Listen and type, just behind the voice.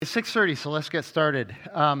It's 6:30, so let's get started.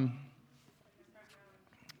 I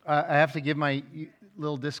have to give my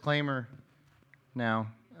little disclaimer now.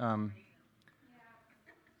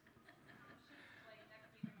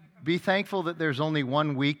 Be thankful that there's only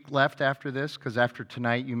 1 week left after this, because after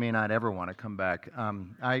tonight you may not ever want to come back.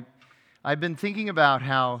 I've been thinking about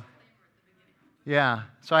how,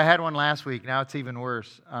 so I had one last week. Now it's even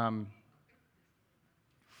worse.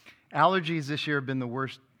 Allergies this year have been the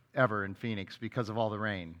worst ever in Phoenix because of all the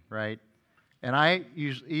rain, right? And I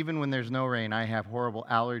usually, even when there's no rain, I have horrible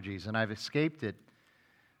allergies, and I've escaped it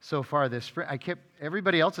so far this spring.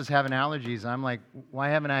 Everybody else is having allergies, and I'm like, why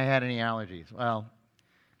haven't I had any allergies? Well,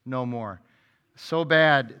 no more. So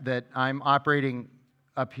bad that I'm operating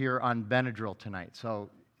up here on Benadryl tonight, so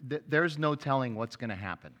there's no telling what's going to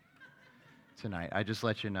happen tonight. I just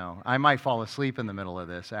let you know. I might fall asleep in the middle of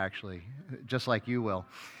this, actually, just like you will.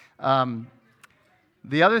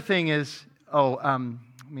 The other thing is, let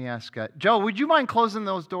me ask, Joe, would you mind closing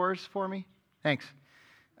those doors for me? Thanks.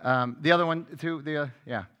 The other one, too,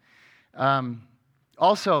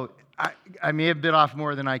 also, I may have bit off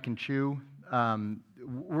more than I can chew.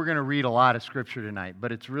 We're going to read a lot of Scripture tonight,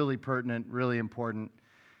 but it's really pertinent, really important.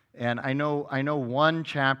 And I know one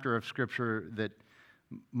chapter of Scripture that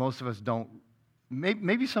most of us don't,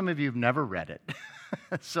 maybe some of you have never read it.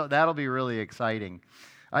 So that'll be really exciting.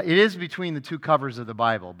 It is between the two covers of the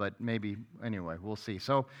Bible, but maybe, anyway, we'll see.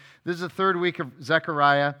 So this is the third week of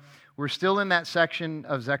Zechariah. We're still in that section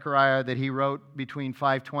of Zechariah that he wrote between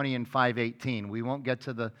 520 and 518. We won't get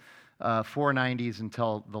to the 490s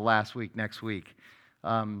until the last week, next week.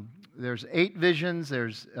 There's 8 visions.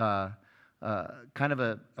 There's kind of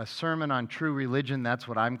a sermon on true religion. That's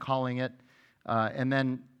what I'm calling it. And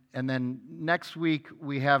then next week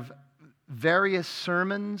we have various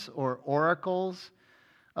sermons or oracles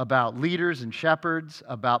about leaders and shepherds,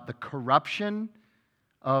 about the corruption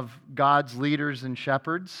of God's leaders and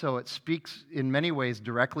shepherds. So it speaks in many ways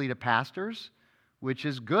directly to pastors, which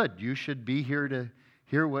is good. You should be here to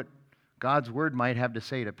hear what God's word might have to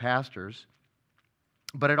say to pastors.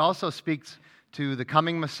 But it also speaks to the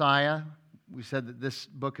coming Messiah. We said that this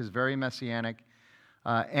book is very messianic.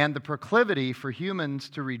 And the proclivity for humans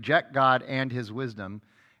to reject God and His wisdom.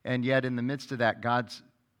 And yet in the midst of that, God's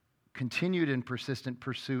continued and persistent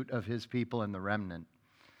pursuit of His people and the remnant.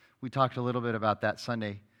 We talked a little bit about that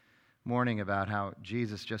Sunday morning, about how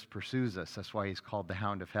Jesus just pursues us. That's why He's called the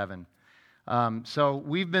Hound of Heaven. So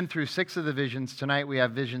we've been through 6 of the visions. Tonight we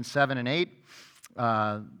have visions 7 and 8,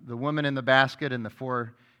 the woman in the basket and the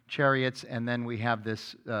 4 chariots, and then we have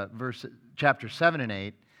this chapter 7 and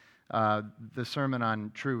 8, the sermon on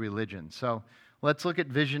true religion. So let's look at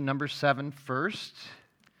vision number 7 first.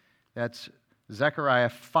 That's Zechariah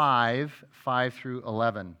 5 through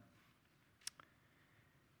 11.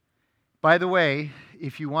 By the way,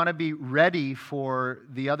 if you want to be ready for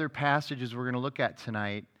the other passages we're going to look at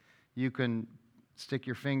tonight, you can stick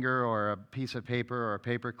your finger or a piece of paper or a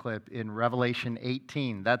paper clip in Revelation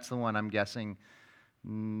 18. That's the one I'm guessing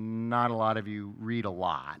not a lot of you read a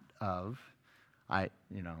lot of.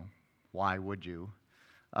 Why would you?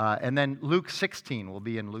 And then Luke 16 will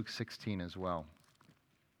be in Luke 16 as well.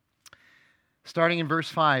 Starting in verse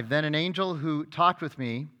 5, then the angel who talked with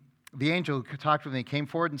me came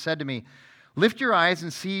forward and said to me, lift your eyes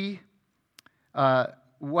and see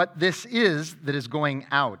what this is that is going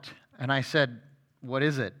out. And I said, what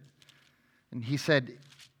is it? And he said,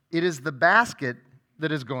 it is the basket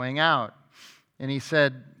that is going out. And he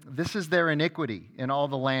said, this is their iniquity in all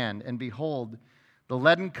the land. And behold, the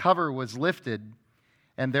leaden cover was lifted,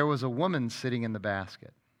 and there was a woman sitting in the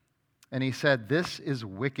basket. And he said, this is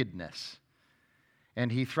wickedness. And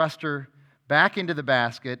he thrust her back into the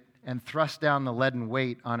basket and thrust down the leaden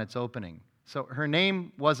weight on its opening. So her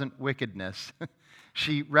name wasn't wickedness.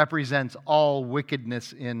 She represents all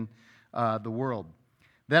wickedness in the world.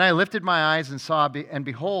 Then I lifted my eyes and saw, and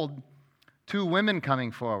behold, 2 women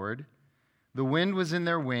coming forward. The wind was in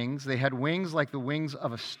their wings. They had wings like the wings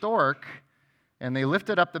of a stork, and they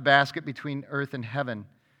lifted up the basket between earth and heaven.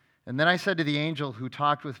 And then I said to the angel who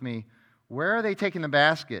talked with me, where are they taking the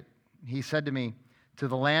basket? He said to me, to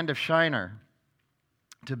the land of Shinar,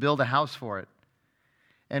 to build a house for it.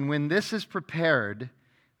 And when this is prepared,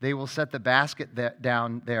 they will set the basket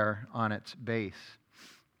down there on its base.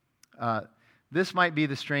 This might be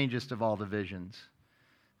the strangest of all the visions.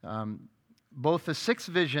 Both the 6th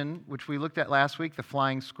vision, which we looked at last week, the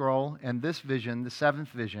flying scroll, and this vision, the 7th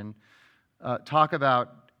vision, talk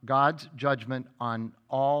about God's judgment on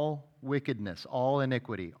all wickedness, all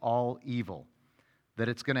iniquity, all evil, that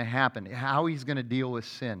it's going to happen, how He's going to deal with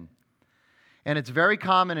sin. And it's very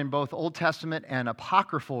common in both Old Testament and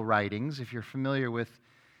apocryphal writings, if you're familiar with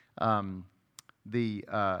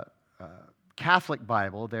the Catholic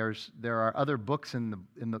Bible, there are other books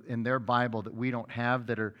in their Bible that we don't have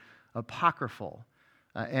that are apocryphal.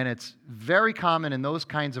 And it's very common in those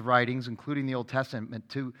kinds of writings, including the Old Testament,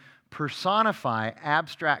 to personify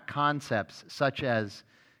abstract concepts such as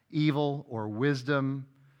evil or wisdom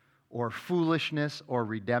or foolishness or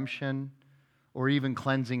redemption or even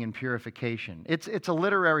cleansing and purification. It's a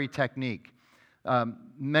literary technique.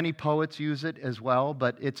 Many poets use it as well,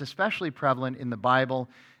 but it's especially prevalent in the Bible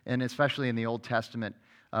and especially in the Old Testament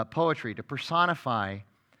poetry to personify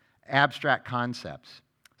abstract concepts.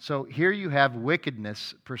 So here you have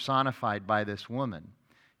wickedness personified by this woman.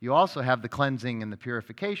 You also have the cleansing and the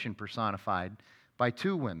purification personified by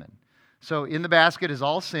two women. So in the basket is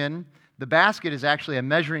all sin. The basket is actually a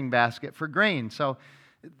measuring basket for grain. So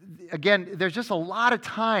again, there's just a lot of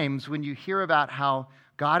times when you hear about how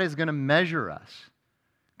God is going to measure us.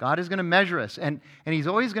 God is going to measure us. And He's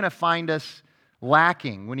always going to find us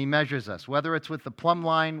lacking when He measures us, whether it's with the plumb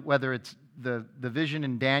line, whether it's the vision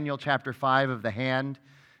in Daniel chapter 5 of the hand.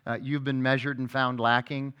 You've been measured and found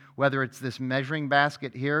lacking, whether it's this measuring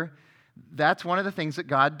basket here. That's one of the things that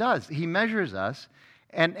God does. He measures us,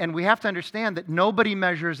 and we have to understand that nobody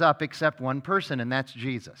measures up except one person, and that's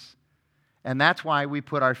Jesus. And that's why we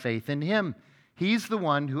put our faith in Him. He's the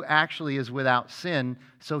one who actually is without sin,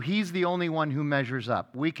 so He's the only one who measures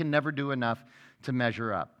up. We can never do enough to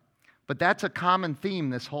measure up. But that's a common theme,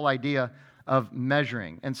 this whole idea of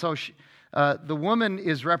measuring. And so the woman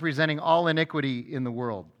is representing all iniquity in the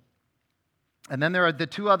world. And then there are the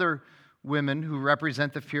two other women who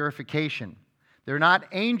represent the purification. They're not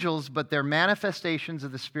angels, but they're manifestations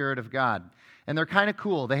of the Spirit of God. And they're kind of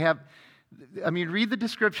cool. They have, read the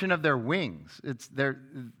description of their wings. They're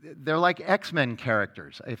like X-Men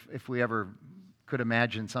characters, if we ever could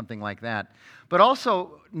imagine something like that. But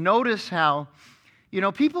also, notice how,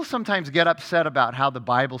 people sometimes get upset about how the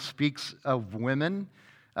Bible speaks of women.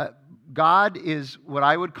 God is what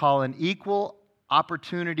I would call an equal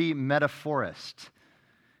opportunity metaphorist.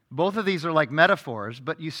 Both of these are like metaphors,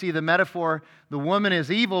 but you see the metaphor, the woman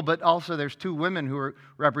is evil, but also there's two women who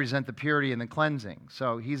represent the purity and the cleansing.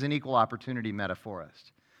 So He's an equal opportunity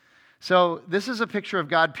metaphorist. So this is a picture of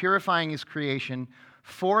God purifying His creation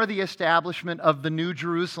for the establishment of the New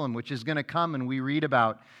Jerusalem, which is going to come and we read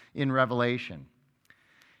about in Revelation.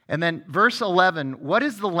 And then verse 11, what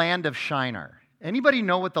is the land of Shinar? Anybody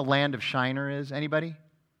know what the land of Shinar is? Anybody?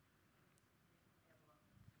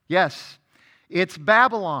 Yes, it's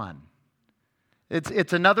Babylon.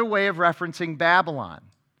 It's another way of referencing Babylon.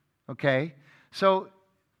 Okay? So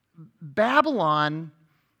Babylon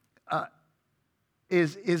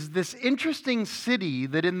is this interesting city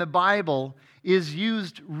that in the Bible is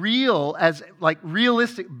used as like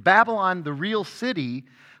realistic, Babylon, the real city,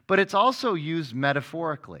 but it's also used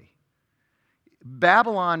metaphorically.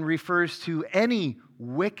 Babylon refers to any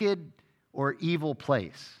wicked or evil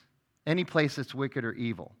place, any place that's wicked or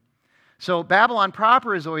evil. So Babylon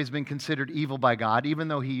proper has always been considered evil by God, even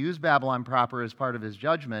though He used Babylon proper as part of His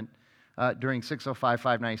judgment during 605,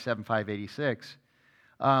 597, 586.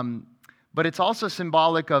 But it's also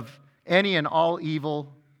symbolic of any and all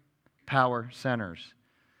evil power centers.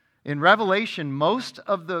 In Revelation, most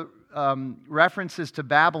of the references to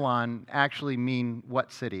Babylon actually mean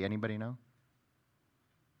what city? Anybody know?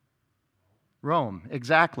 Rome,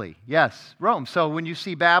 exactly. Yes, Rome. So when you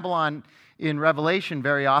see Babylon in Revelation,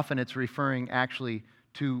 very often it's referring actually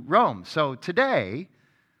to Rome. So today,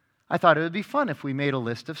 I thought it would be fun if we made a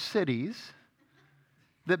list of cities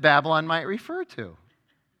that Babylon might refer to.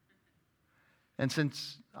 And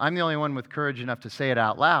since I'm the only one with courage enough to say it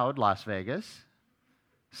out loud, Las Vegas,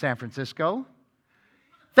 San Francisco.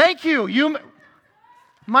 Thank you.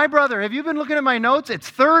 My brother, have you been looking at my notes? It's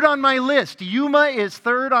third on my list. Yuma is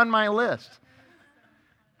third on my list.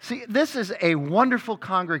 See, this is a wonderful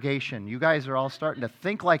congregation. You guys are all starting to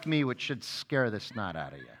think like me, which should scare the snot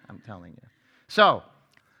out of you, I'm telling you. So,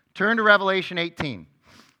 turn to Revelation 18.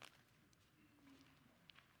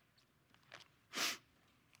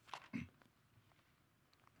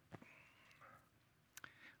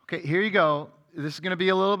 Okay, here you go. This is going to be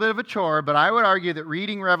a little bit of a chore, but I would argue that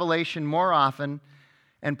reading Revelation more often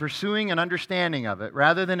and pursuing an understanding of it,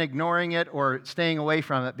 rather than ignoring it or staying away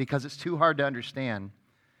from it because it's too hard to understand,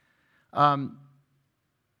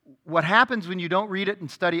 what happens when you don't read it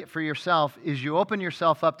and study it for yourself is you open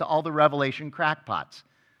yourself up to all the Revelation crackpots.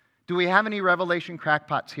 Do we have any Revelation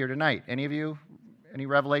crackpots here tonight? Any of you? Any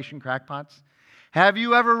Revelation crackpots? Have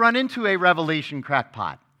you ever run into a Revelation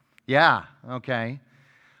crackpot? Yeah, okay.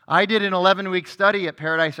 I did an 11-week study at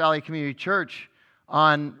Paradise Valley Community Church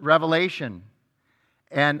on Revelation.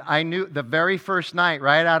 And I knew the very first night,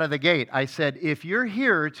 right out of the gate, I said, if you're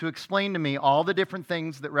here to explain to me all the different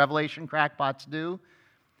things that Revelation crackpots do,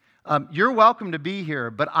 you're welcome to be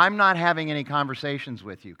here, but I'm not having any conversations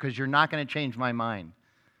with you because you're not going to change my mind.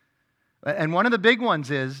 And one of the big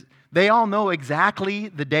ones is they all know exactly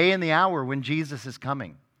the day and the hour when Jesus is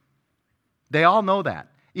coming. They all know that.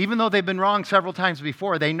 Even though they've been wrong several times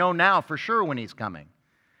before, they know now for sure when he's coming.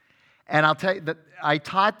 And I'll tell you that I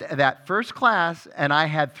taught that first class, and I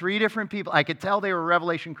had 3 different people. I could tell they were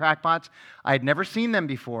Revelation crackpots. I had never seen them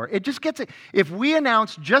before. It just gets it. If we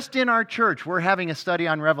announce just in our church we're having a study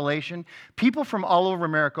on Revelation, people from all over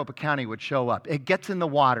Maricopa County would show up. It gets in the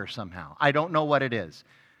water somehow. I don't know what it is.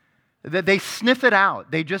 They sniff it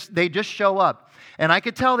out. They just show up. And I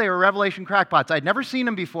could tell they were Revelation crackpots. I'd never seen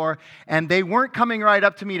them before, and they weren't coming right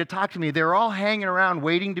up to me to talk to me. They were all hanging around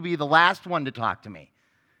waiting to be the last one to talk to me.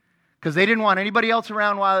 Because they didn't want anybody else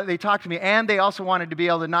around while they talked to me, and they also wanted to be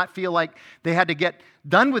able to not feel like they had to get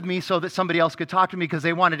done with me so that somebody else could talk to me because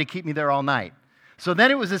they wanted to keep me there all night. So then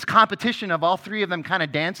it was this competition of all 3 of them kind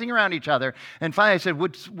of dancing around each other. And finally I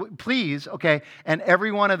said, please, okay. And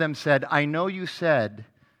every one of them said, I know you said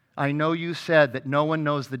that no one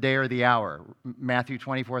knows the day or the hour. Matthew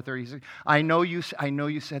 24:36. I know you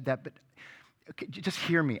said that, but okay, just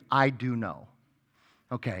hear me. I do know.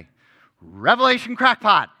 Okay. Revelation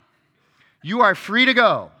crackpot. You are free to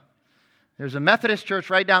go. There's a Methodist church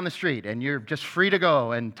right down the street, and you're just free to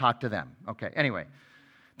go and talk to them. Okay, anyway.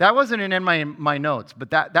 That wasn't in my notes, but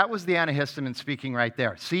that was the antihistamine speaking right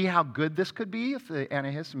there. See how good this could be if the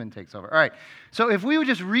antihistamine takes over. All right, so if we would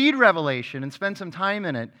just read Revelation and spend some time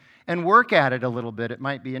in it and work at it a little bit, it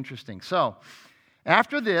might be interesting. So,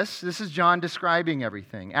 after this is John describing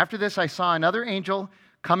everything. After this, I saw another angel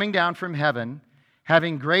coming down from heaven,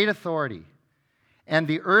 having great authority. And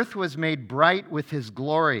the earth was made bright with his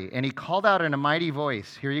glory. And he called out in a mighty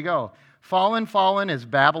voice, here you go, fallen, fallen is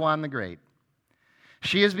Babylon the Great.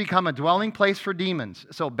 She has become a dwelling place for demons.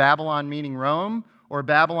 So Babylon meaning Rome, or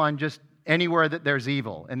Babylon just anywhere that there's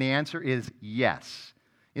evil? And the answer is yes.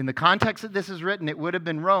 In the context that this is written, it would have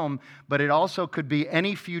been Rome, but it also could be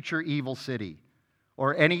any future evil city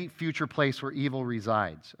or any future place where evil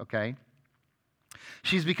resides, okay?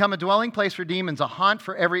 She's become a dwelling place for demons, a haunt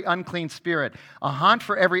for every unclean spirit, a haunt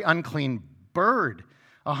for every unclean bird,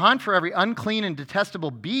 a haunt for every unclean and detestable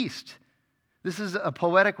beast. This is a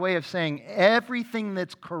poetic way of saying everything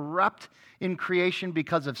that's corrupt in creation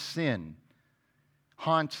because of sin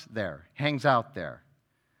haunts there, hangs out there.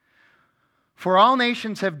 For all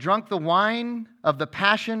nations have drunk the wine of the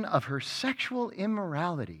passion of her sexual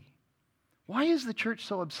immorality. Why is the church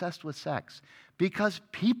so obsessed with sex? Because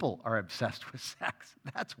people are obsessed with sex.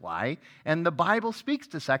 That's why. And the Bible speaks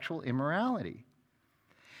to sexual immorality.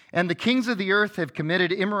 And the kings of the earth have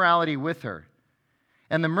committed immorality with her.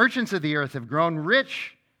 And the merchants of the earth have grown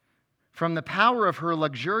rich from the power of her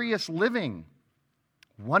luxurious living.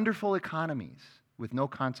 Wonderful economies with no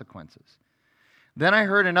consequences. Then I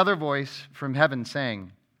heard another voice from heaven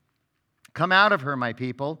saying, come out of her, my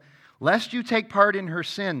people, lest you take part in her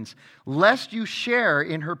sins, lest you share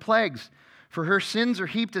in her plagues. For her sins are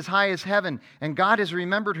heaped as high as heaven, and God has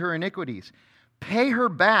remembered her iniquities. Pay her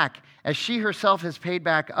back as she herself has paid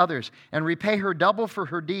back others, and repay her double for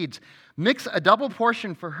her deeds. Mix a double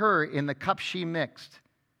portion for her in the cup she mixed.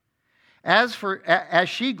 As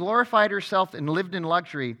she glorified herself and lived in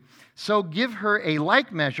luxury, so give her a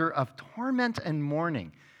like measure of torment and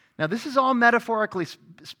mourning. Now, this is all metaphorically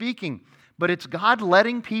speaking, but it's God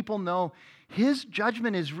letting people know his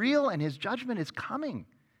judgment is real and his judgment is coming.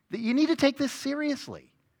 That you need to take this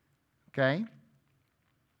seriously, okay?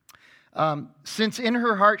 Since in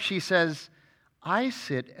her heart she says, I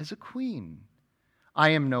sit as a queen. I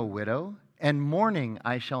am no widow, and mourning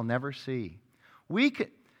I shall never see.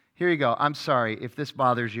 Here you go. I'm sorry. If this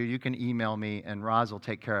bothers you, you can email me, and Roz will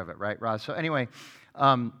take care of it, right, Roz? So anyway,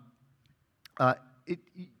 how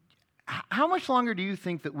much longer do you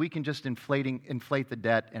think that we can just inflate the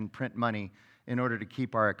debt and print money in order to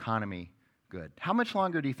keep our economy good? How much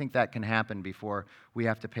longer do you think that can happen before we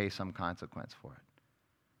have to pay some consequence for it?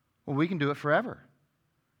 Well, we can do it forever.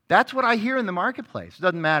 That's what I hear in the marketplace. It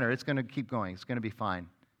doesn't matter. It's going to keep going. It's going to be fine.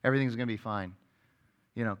 Everything's going to be fine.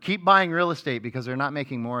 You know, keep buying real estate because they're not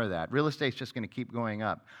making more of that. Real estate's just going to keep going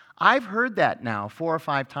up. I've heard that now 4 or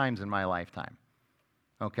 5 times in my lifetime.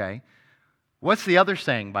 Okay? What's the other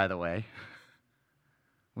saying, by the way?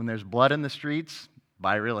 When there's blood in the streets,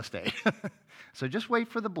 buy real estate. So just wait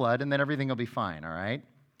for the blood, and then everything will be fine, all right?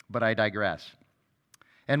 But I digress.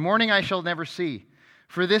 And mourning I shall never see.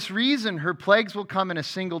 For this reason, her plagues will come in a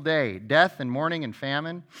single day, death and mourning and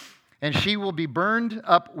famine, and she will be burned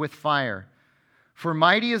up with fire. For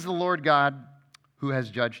mighty is the Lord God who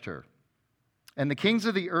has judged her. And the kings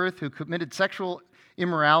of the earth who committed sexual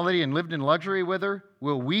immorality and lived in luxury with her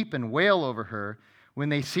will weep and wail over her when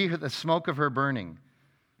they see the smoke of her burning.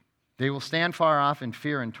 They will stand far off in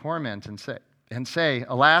fear and torment and say,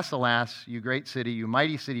 Alas, alas, you great city, you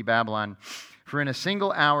mighty city Babylon, for in a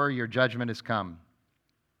single hour your judgment has come.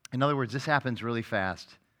 In other words, this happens really fast.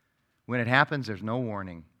 When it happens, there's no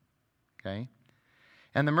warning. Okay?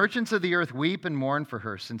 And the merchants of the earth weep and mourn for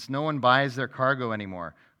her, since no one buys their cargo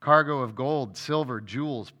anymore. Cargo of gold, silver,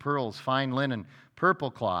 jewels, pearls, fine linen,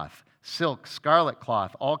 purple cloth, silk, scarlet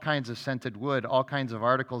cloth, all kinds of scented wood, all kinds of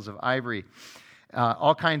articles of ivory,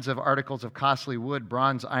 all kinds of articles of costly wood,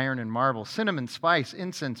 bronze, iron, and marble, cinnamon, spice,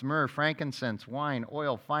 incense, myrrh, frankincense, wine,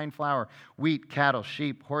 oil, fine flour, wheat, cattle,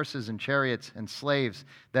 sheep, horses, and chariots, and slaves,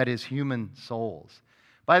 that is, human souls.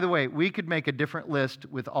 By the way, we could make a different list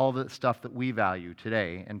with all the stuff that we value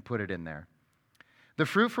today and put it in there. The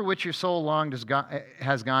fruit for which your soul longed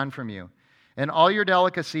has gone from you, and all your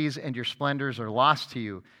delicacies and your splendors are lost to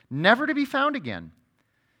you, never to be found again.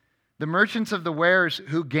 The merchants of the wares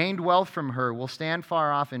who gained wealth from her will stand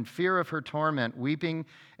far off in fear of her torment, weeping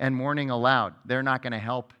and mourning aloud. They're not going to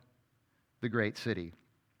help the great city.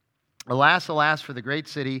 Alas, alas, for the great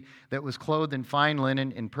city that was clothed in fine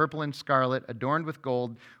linen, in purple and scarlet, adorned with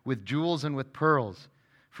gold, with jewels and with pearls.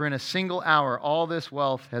 For in a single hour all this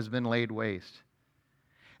wealth has been laid waste.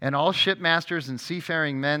 And all shipmasters and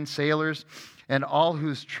seafaring men, sailors, and all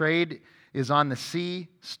whose trade is on the sea,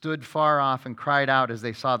 stood far off and cried out as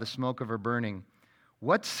they saw the smoke of her burning.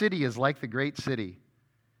 What city is like the great city?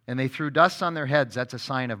 And they threw dust on their heads, that's a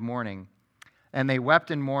sign of mourning. And they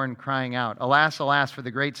wept and mourned, crying out, Alas, alas, for the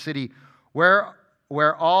great city, where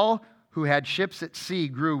all who had ships at sea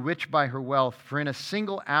grew rich by her wealth. For in a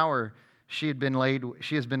single hour she has been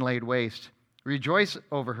laid waste. Rejoice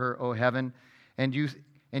over her, O heaven, and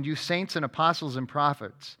you saints and apostles and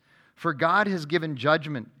prophets, for God has given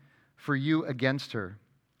judgment for you against her.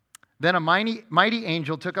 Then a mighty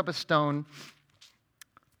angel took up a stone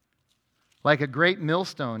like a great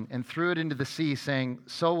millstone and threw it into the sea, saying,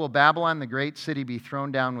 So will Babylon the great city be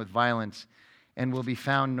thrown down with violence and will be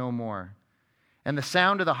found no more. And the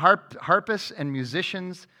sound of the harpists and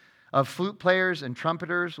musicians, of flute players and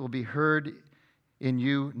trumpeters will be heard in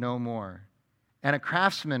you no more. And a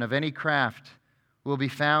craftsman of any craft will be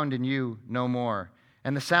found in you no more.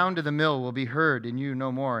 And the sound of the mill will be heard in you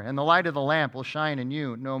no more. And the light of the lamp will shine in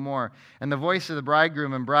you no more. And the voice of the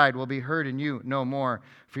bridegroom and bride will be heard in you no more.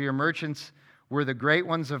 For your merchants were the great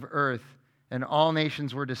ones of earth, and all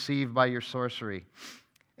nations were deceived by your sorcery.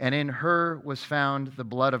 And in her was found the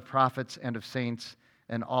blood of prophets and of saints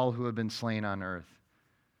and all who have been slain on earth.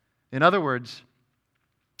 In other words,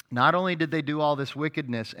 not only did they do all this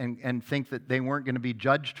wickedness and think that they weren't going to be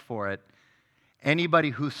judged for it, anybody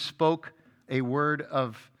who spoke a word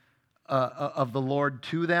of the Lord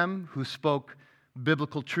to them, who spoke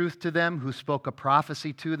biblical truth to them, who spoke a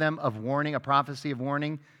prophecy to them of warning, a prophecy of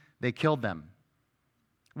warning, they killed them.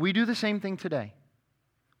 We do the same thing today.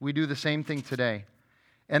 We do the same thing today.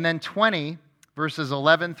 And then 20, verses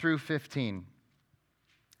 11 through 15.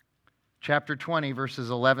 Chapter 20, verses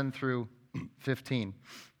 11 through 15.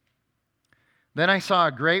 Then I saw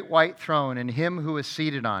a great white throne and him who was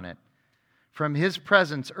seated on it. From his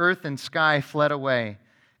presence, earth and sky fled away,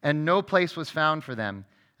 and no place was found for them.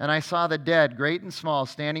 And I saw the dead, great and small,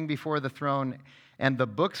 standing before the throne, and the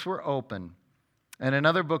books were open. And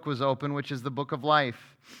another book was open, which is the book of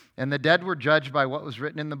life. And the dead were judged by what was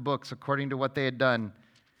written in the books, according to what they had done.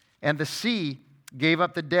 And the sea gave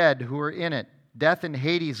up the dead who were in it. Death and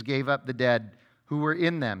Hades gave up the dead who were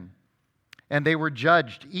in them. And they were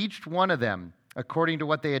judged, each one of them, according to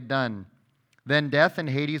what they had done. Then death and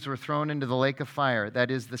Hades were thrown into the lake of fire,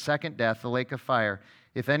 that is, the second death, the lake of fire.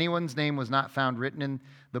 If anyone's name was not found written in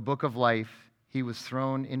the book of life, he was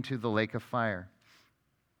thrown into the lake of fire.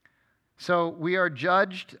 So we are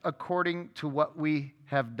judged according to what we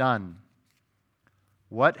have done.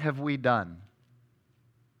 What have we done?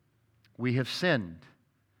 We have sinned.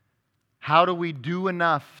 How do we do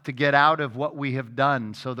enough to get out of what we have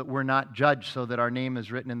done so that we're not judged, so that our name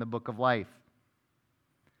is written in the book of life?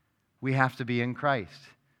 We have to be in Christ,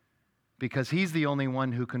 because He's the only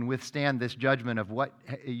one who can withstand this judgment of what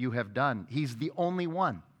you have done. He's the only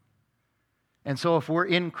one. And so if we're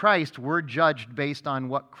in Christ, we're judged based on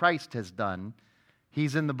what Christ has done.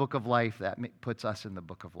 He's in the book of life. That puts us in the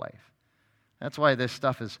book of life. That's why this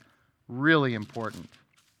stuff is really important.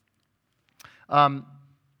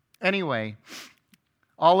 Anyway,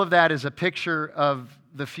 all of that is a picture of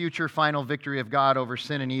the future final victory of God over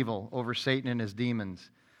sin and evil, over Satan and his demons.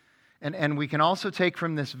 And we can also take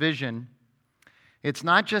from this vision It's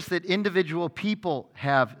not just that individual people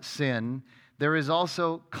have sin, there is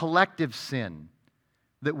also collective sin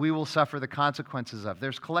that we will suffer the consequences of.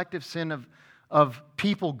 There's collective sin of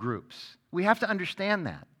people groups. We have to understand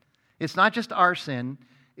that. It's not just our sin,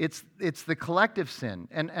 it's the collective sin.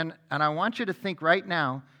 And I want you to think right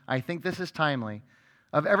now, I think this is timely,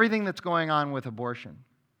 of everything that's going on with abortion.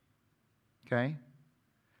 Okay?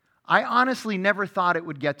 I honestly never thought it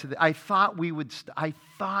would get to I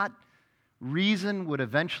thought reason would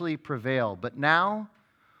eventually prevail, but now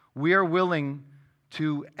we are willing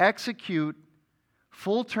to execute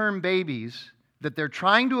full-term babies that they're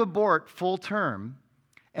trying to abort full-term,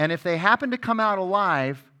 and if they happen to come out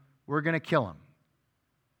alive, we're going to kill them.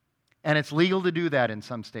 And it's legal to do that in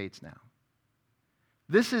some states now.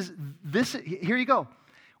 Here you go.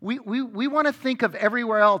 We want to think of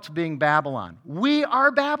everywhere else being Babylon. We are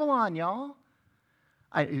Babylon, y'all.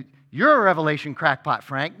 You're a Revelation crackpot,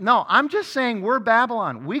 Frank. No, I'm just saying we're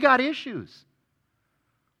Babylon. We got issues.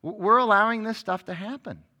 We're allowing this stuff to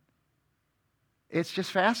happen. It's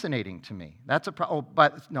just fascinating to me. That's a problem. Oh,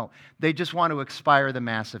 but no, they just want to expire the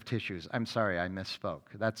massive tissues. I'm sorry, I misspoke.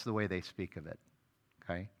 That's the way they speak of it.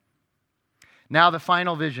 Okay? Now the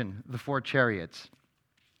final vision, the 4 chariots.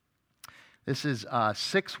 This is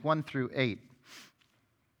 6, 1 through 8.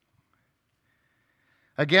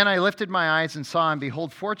 Again, I lifted my eyes and saw, and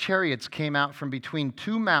behold, 4 chariots came out from between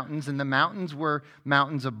 2 mountains, and the mountains were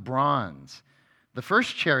mountains of bronze. The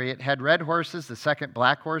first chariot had red horses, the second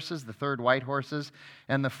black horses, the third white horses,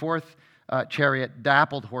 and the fourth chariot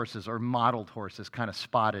dappled horses, or mottled horses, kind of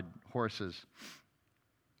spotted horses.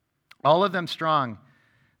 All of them strong.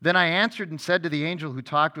 Then I answered and said to the angel who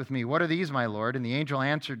talked with me, "What are these, my Lord?" And the angel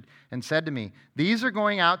answered and said to me, "These are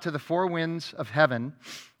going out to the 4 winds of heaven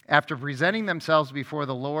after presenting themselves before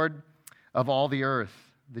the Lord of all the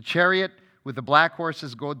earth. The chariot with the black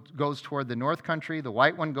horses goes toward the north country. The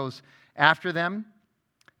white one goes after them.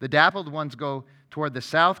 The dappled ones go toward the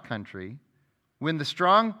south country. When the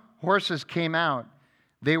strong horses came out,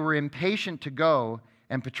 they were impatient to go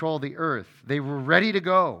and patrol the earth. They were ready to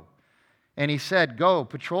go. And he said, 'Go,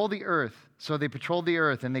 patrol the earth.' So they patrolled the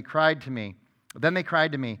earth, and they cried to me. Then they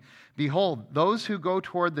cried to me, 'Behold, those who go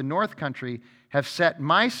toward the north country have set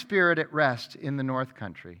my spirit at rest in the north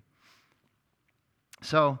country.'"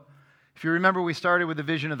 So, if you remember, we started with the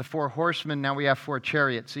vision of the 4 horsemen. Now we have 4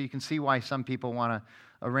 chariots. So you can see why some people want to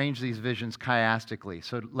arrange these visions chiastically.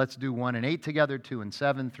 So let's do 1 and 8 together, 2 and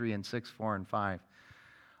 7, 3 and 6, 4 and 5.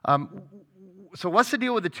 So what's the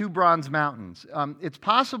deal with the 2 bronze mountains? It's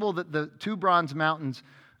possible that the 2 bronze mountains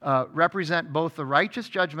represent both the righteous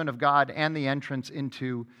judgment of God and the entrance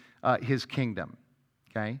into His kingdom.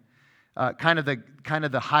 Okay, kind of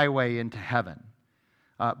the highway into heaven.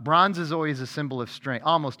 Bronze is always a symbol of strength,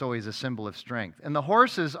 almost always a symbol of strength, and the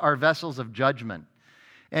horses are vessels of judgment.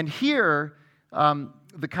 And here,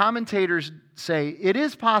 the commentators say it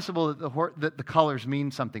is possible that the colors mean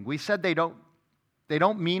something. We said they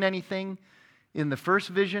don't mean anything in the first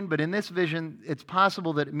vision, but in this vision, it's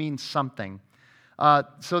possible that it means something.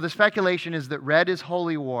 So the speculation is that red is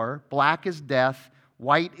holy war, black is death,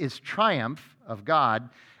 white is triumph of God,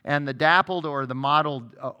 and the dappled or the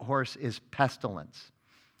mottled horse is pestilence.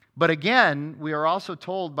 But again, we are also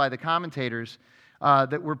told by the commentators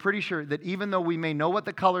that we're pretty sure that even though we may know what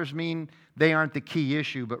the colors mean, they aren't the key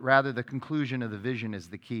issue, but rather the conclusion of the vision is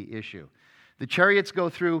the key issue. The chariots go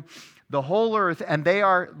through the whole earth, and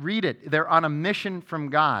they're on a mission from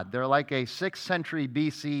God. They're like a 6th century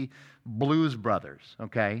BC Blues Brothers,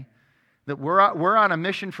 okay? That we're on a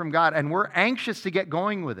mission from God, and we're anxious to get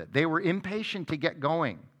going with it. They were impatient to get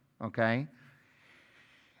going, okay?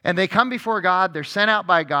 And they come before God, they're sent out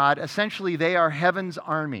by God. Essentially, they are heaven's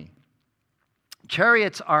army.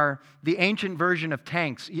 Chariots are the ancient version of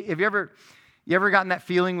tanks. Have you ever gotten that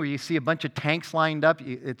feeling where you see a bunch of tanks lined up?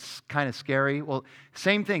 It's kind of scary. Well,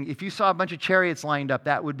 same thing. If you saw a bunch of chariots lined up,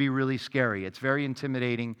 that would be really scary. It's very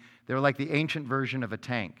intimidating. They're like the ancient version of a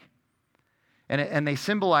tank. And they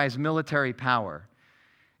symbolize military power.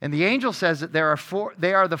 And the angel says that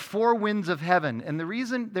they are the 4 winds of heaven. And the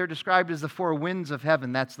reason they're described as the 4 winds of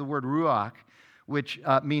heaven, that's the word ruach, which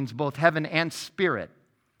means both heaven and spirit,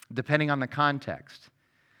 depending on the context.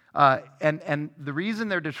 And the reason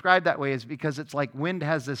they're described that way is because it's like wind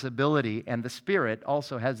has this ability, and the Spirit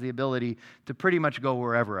also has the ability to pretty much go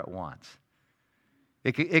wherever it wants.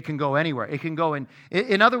 It can go anywhere. It can go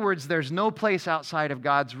in other words, there's no place outside of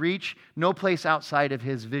God's reach, no place outside of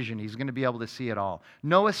His vision. He's going to be able to see it all.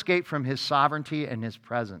 No escape from His sovereignty and His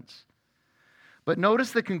presence. But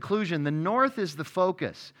notice the conclusion. The north is the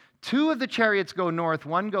focus. 2 of the chariots go north,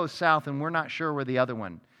 1 goes south, and we're not sure where the other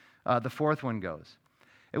one, the 4th one goes.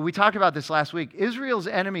 We talked about this last week. Israel's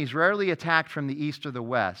enemies rarely attacked from the east or the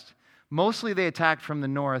west. Mostly they attacked from the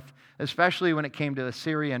north, especially when it came to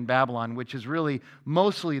Assyria and Babylon, which is really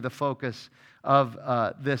mostly the focus of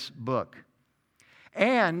this book.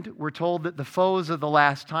 And we're told that the foes of the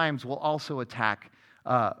last times will also attack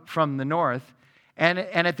from the north. And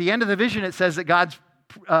at the end of the vision, it says that God's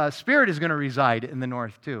Spirit is going to reside in the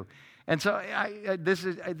north too. And so this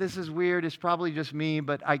is weird. It's probably just me,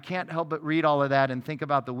 but I can't help but read all of that and think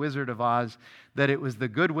about the Wizard of Oz, that it was the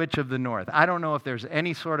good witch of the north. I don't know if there's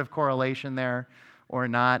any sort of correlation there or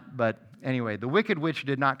not, but anyway, the wicked witch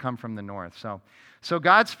did not come from the north. So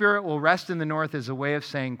God's Spirit will rest in the north is a way of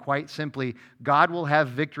saying, quite simply, God will have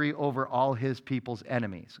victory over all his people's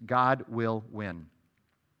enemies. God will win.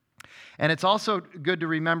 And it's also good to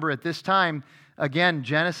remember at this time, again,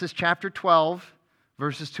 Genesis chapter 12,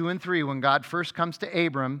 verses 2 and 3, when God first comes to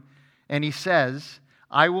Abram, and he says,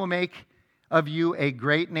 I will make of you a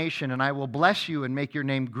great nation, and I will bless you and make your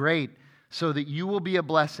name great, so that you will be a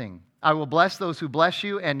blessing. I will bless those who bless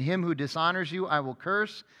you, and him who dishonors you I will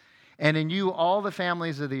curse, and in you all the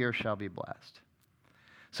families of the earth shall be blessed.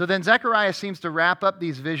 So then Zechariah seems to wrap up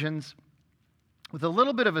these visions with a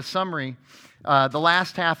little bit of a summary, the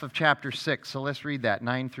last half of chapter 6. So let's read that,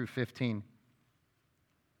 9 through 15.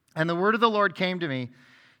 And the word of the Lord came to me,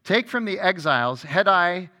 take from the exiles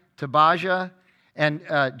Hedi, Tobijah, and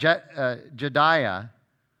Jediah,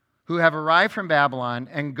 who have arrived from Babylon,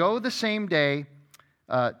 and go the same day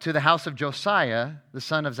to the house of Josiah, the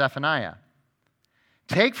son of Zephaniah.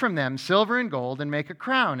 Take from them silver and gold, and make a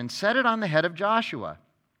crown, and set it on the head of Joshua,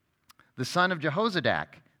 the son of Jehozadak,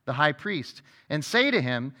 the high priest, and say to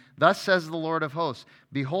him, thus says the Lord of hosts,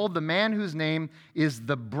 behold, the man whose name is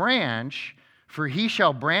the branch, for he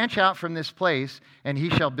shall branch out from this place, and he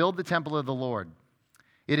shall build the temple of the Lord.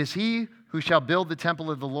 It is he who shall build the temple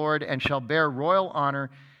of the Lord, and shall bear royal honor,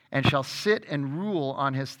 and shall sit and rule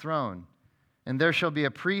on his throne. And there shall be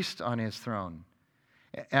a priest on his throne.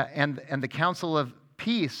 And the council of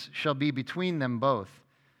peace shall be between them both.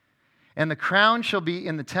 And the crown shall be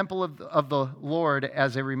in the temple of the Lord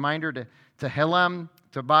as a reminder to Helam,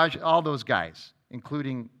 Tobijah, all those guys,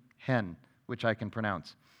 including Hen, which I can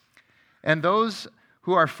pronounce. And those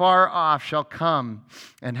who are far off shall come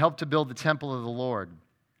and help to build the temple of the Lord.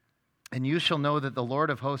 And you shall know that the Lord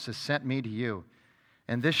of hosts has sent me to you.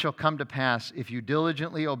 And this shall come to pass if you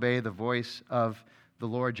diligently obey the voice of the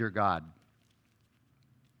Lord your God.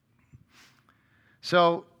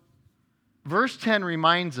 So, verse 10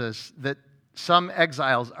 reminds us that some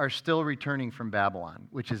exiles are still returning from Babylon,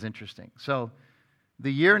 which is interesting. So,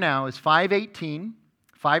 the year now is 519,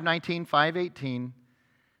 518.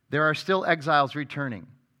 There are still exiles returning.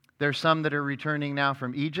 There's some that are returning now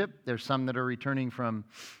from Egypt. There's some that are returning from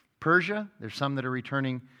Persia. There's some that are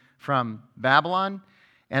returning from Babylon.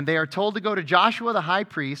 And they are told to go to Joshua the high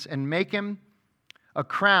priest and make him a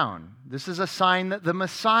crown. This is a sign that the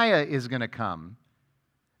Messiah is going to come.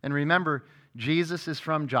 And remember, Jesus is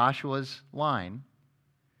from Joshua's line.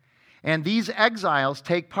 And these exiles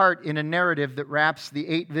take part in a narrative that wraps the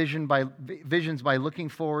 8 visions by looking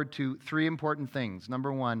forward to 3 important things.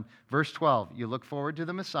 Number 1, verse 12, you look forward to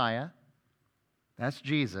the Messiah. That's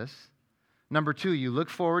Jesus. Number 2, you look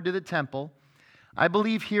forward to the temple. I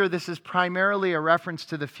believe here this is primarily a reference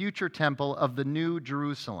to the future temple of the New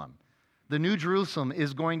Jerusalem. The New Jerusalem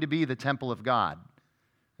is going to be the temple of God.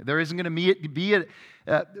 There isn't going to be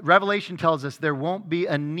Revelation tells us there won't be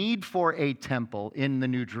a need for a temple in the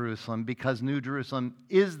New Jerusalem because New Jerusalem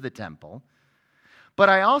is the temple. But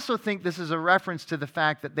I also think this is a reference to the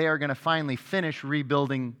fact that they are going to finally finish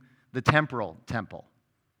rebuilding the temporal temple.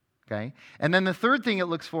 Okay? And then the third thing it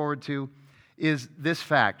looks forward to is this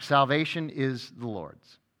fact: salvation is the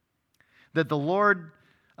Lord's. That the Lord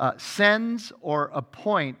sends or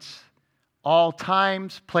appoints all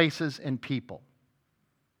times, places, and people.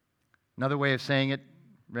 Another way of saying it,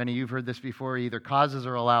 Rennie, you've heard this before, either causes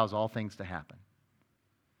or allows all things to happen.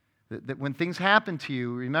 That when things happen to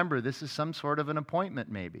you, remember, this is some sort of an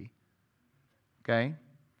appointment maybe. Okay?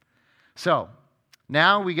 So,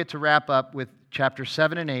 now we get to wrap up with chapter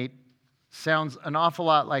 7 and 8. Sounds an awful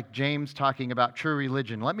lot like James talking about true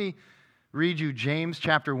religion. Let me read you James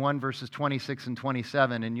chapter 1, verses 26 and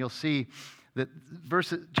 27, and you'll see that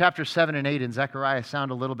chapter 7 and 8 in Zechariah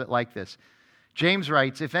sound a little bit like this. James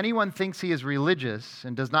writes, if anyone thinks he is religious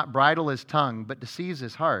and does not bridle his tongue but deceives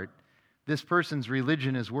his heart, this person's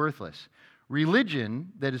religion is worthless.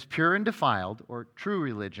 Religion that is pure and defiled, or true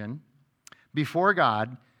religion, before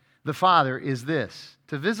God the Father is this: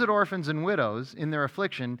 to visit orphans and widows in their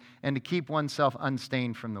affliction and to keep oneself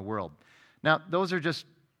unstained from the world. Now,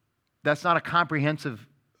 that's not a comprehensive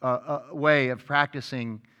way of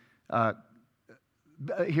practicing,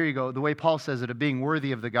 here you go, the way Paul says it, of being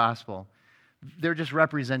worthy of the gospel. They're just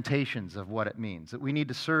representations of what it means, that we need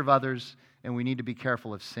to serve others and we need to be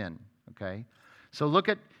careful of sin, okay? So look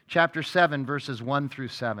at chapter 7, verses 1 through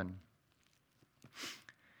 7.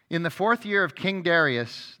 In the 4th year of King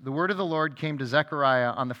Darius, the word of the Lord came to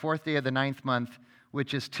Zechariah on the 4th day of the 9th month,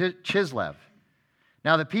 which is Chislev.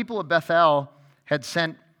 Now the people of Bethel had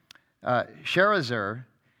sent Sherezer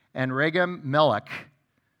and Regem-Melech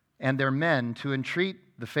and their men to entreat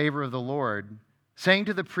the favor of the Lord, saying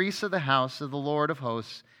to the priests of the house of the Lord of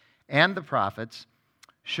hosts and the prophets,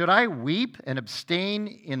 "Should I weep and abstain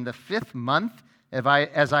in the 5th month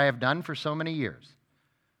as I have done for so many years?"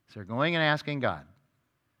 So they're going and asking God,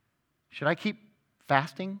 should I keep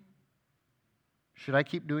fasting? Should I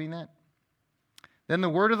keep doing that? Then the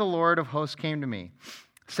word of the Lord of hosts came to me.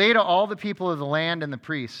 Say to all the people of the land and the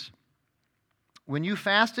priests, when you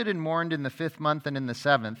fasted and mourned in the 5th month and in the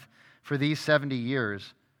 7th for these 70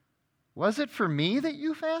 years, was it for me that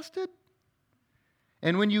you fasted?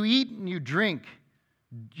 And when you eat and you drink,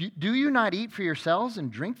 do you not eat for yourselves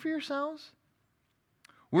and drink for yourselves?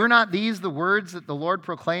 Were not these the words that the Lord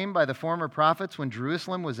proclaimed by the former prophets when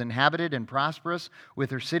Jerusalem was inhabited and prosperous with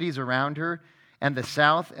her cities around her, and the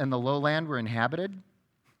south and the lowland were inhabited?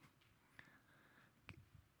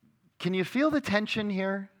 Can you feel the tension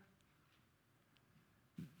here?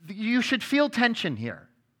 You should feel tension here,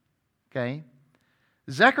 okay?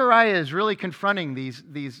 Zechariah is really confronting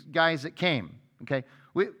these guys that came, okay?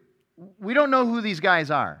 We don't know who these guys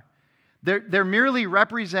are. They're merely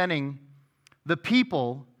representing the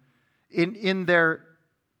people in their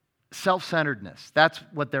self-centeredness. That's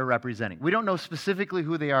what they're representing. We don't know specifically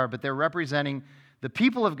who they are, but they're representing the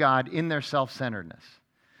people of God in their self-centeredness.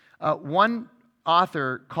 One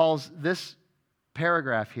author calls this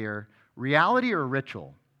paragraph here reality or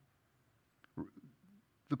ritual.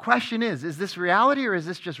 The question is this reality or is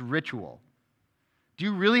this just ritual? Do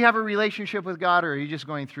you really have a relationship with God, or are you just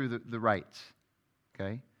going through the rites?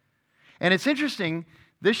 Okay? And it's interesting.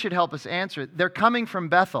 This should help us answer it. They're coming from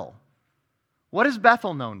Bethel. What is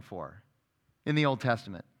Bethel known for in the Old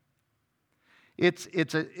Testament?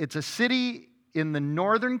 It's a city in the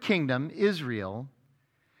northern kingdom, Israel,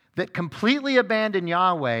 that completely abandoned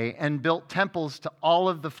Yahweh and built temples to all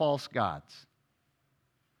of the false gods.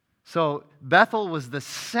 So Bethel was the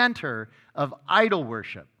center of idol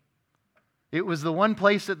worship. It was the one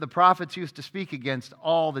place that the prophets used to speak against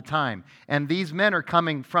all the time. And these men are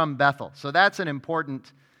coming from Bethel. So that's an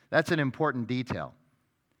important detail.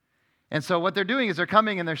 And so what they're doing is they're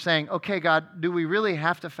coming and they're saying, okay, God, do we really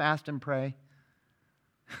have to fast and pray?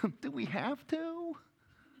 Do we have to?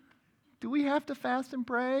 Do we have to fast and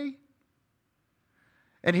pray?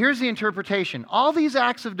 And here's the interpretation. All these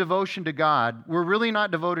acts of devotion to God were really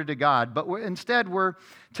not devoted to God, but instead were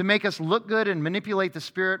to make us look good and manipulate the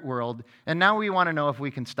spirit world. And now we want to know if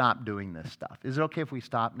we can stop doing this stuff. Is it okay if we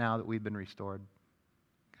stop now that we've been restored?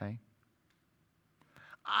 Okay.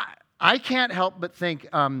 I can't help but think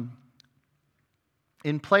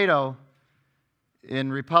in Plato,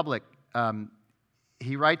 in Republic,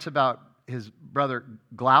 he writes about his brother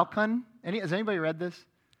Glaucon. Has anybody read this?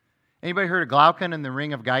 Anybody heard of Glaucon and the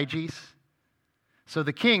ring of Gyges? So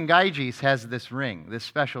the king, Gyges, has this ring, this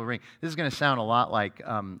special ring. This is going to sound a lot like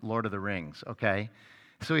Lord of the Rings, okay?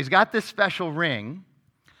 So he's got this special ring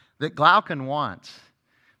that Glaucon wants,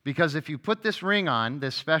 because if you put this ring on,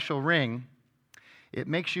 this special ring, it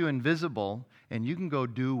makes you invisible and you can go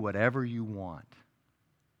do whatever you want.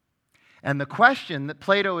 And the question that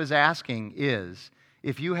Plato is asking is,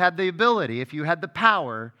 if you had the ability, if you had the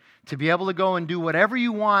power to be able to go and do whatever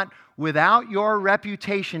you want without your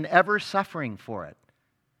reputation ever suffering for it,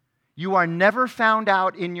 you are never found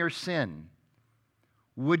out in your sin,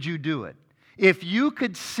 would you do it? If you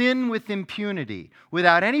could sin with impunity,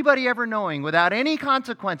 without anybody ever knowing, without any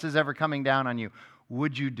consequences ever coming down on you,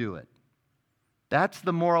 would you do it? That's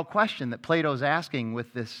the moral question that Plato's asking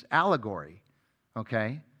with this allegory,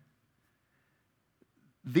 okay?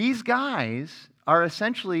 These guys are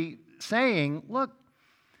essentially saying, look,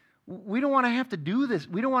 we don't want to have to do this.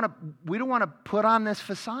 We don't want to put on this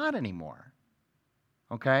facade anymore.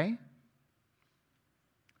 Okay?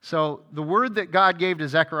 So the word that God gave to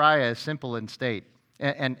Zechariah is simple and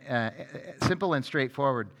simple and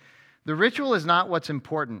straightforward. The ritual is not what's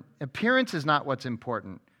important. Appearance is not what's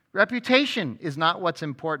important. Reputation is not what's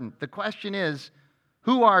important. The question is,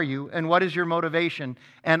 who are you and what is your motivation?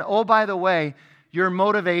 And oh, by the way, your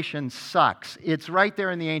motivation sucks. It's right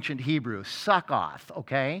there in the ancient Hebrew. Suck off,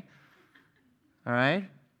 okay? All right?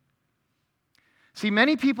 See,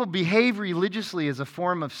 many people behave religiously as a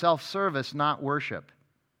form of self-service, not worship.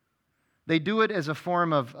 They do it as a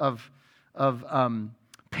form of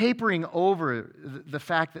papering over the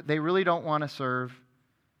fact that they really don't want to serve.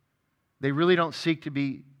 They really don't seek to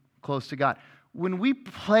be close to God. When we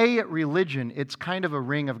play at religion, it's kind of a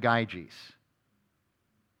ring of gyges.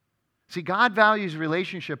 See, God values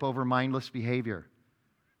relationship over mindless behavior.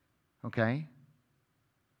 Okay?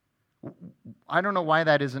 I don't know why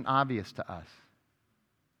that isn't obvious to us.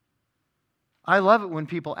 I love it when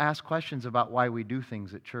people ask questions about why we do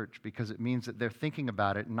things at church, because it means that they're thinking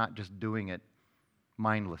about it and not just doing it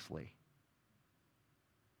mindlessly.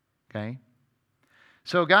 Okay?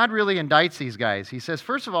 So God really indicts these guys. He says,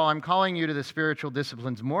 first of all, I'm calling you to the spiritual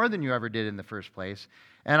disciplines more than you ever did in the first place,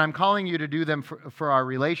 and I'm calling you to do them for our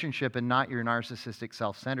relationship and not your narcissistic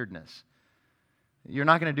self-centeredness. You're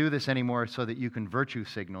not going to do this anymore so that you can virtue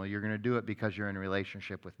signal. You're going to do it because you're in a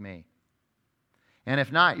relationship with me. And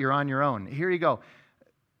if not, you're on your own. Here you go.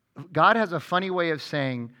 God has a funny way of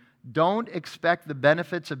saying, don't expect the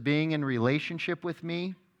benefits of being in relationship with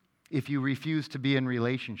me if you refuse to be in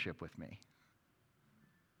relationship with me.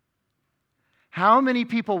 How many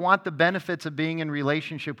people want the benefits of being in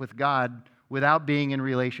relationship with God without being in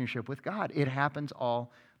relationship with God? It happens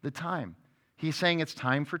all the time. He's saying it's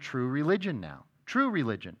time for true religion now. True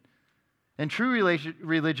religion. And true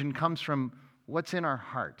religion comes from what's in our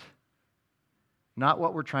heart, not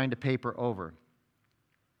what we're trying to paper over.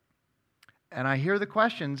 And I hear the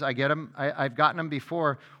questions, I get them, I've gotten them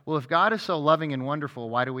before. Well, if God is so loving and wonderful,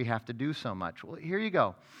 why do we have to do so much? Well, here you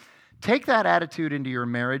go. Take that attitude into your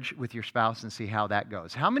marriage with your spouse and see how that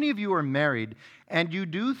goes. How many of you are married and you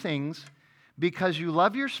do things because you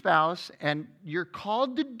love your spouse and you're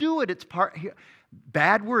called to do it? It's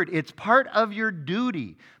bad word, it's part of your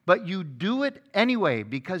duty, but you do it anyway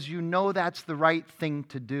because you know that's the right thing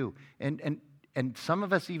to do. And some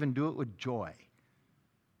of us even do it with joy.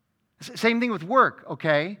 Same thing with work,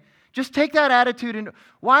 okay? Just take that attitude into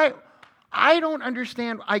why. I don't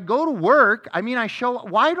understand. I go to work.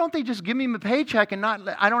 Why don't they just give me my paycheck and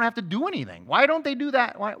I don't have to do anything? Why don't they do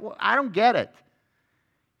that? I don't get it.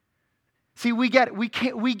 See, we get it. We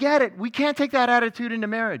get it. We can't take that attitude into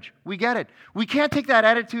marriage. We get it. We can't take that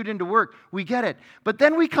attitude into work. We get it. But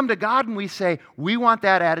then we come to God and we say, we want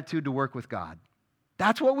that attitude to work with God.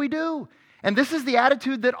 That's what we do. And this is the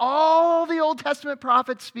attitude that all the Old Testament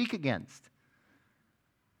prophets speak against.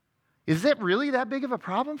 Is it really that big of a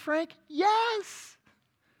problem, Frank? Yes.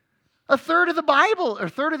 A third of the Bible, or a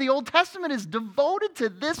third of the Old Testament is devoted to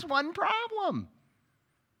this one problem.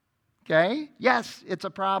 Okay? Yes, it's a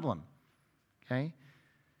problem. Okay?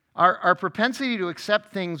 Our propensity to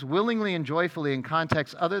accept things willingly and joyfully in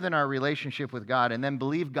contexts other than our relationship with God and then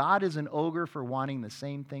believe God is an ogre for wanting the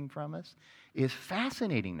same thing from us is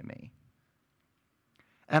fascinating to me.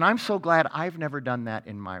 And I'm so glad I've never done that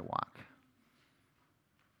in my walk.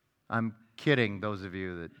 I'm kidding those of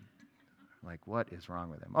you that, like, what is wrong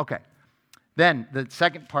with them? Okay. Then, the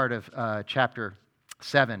second part of chapter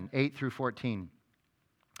 7, 8 through 14.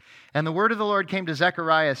 And the word of the Lord came to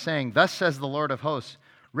Zechariah, saying, Thus says the Lord of hosts,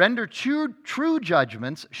 render true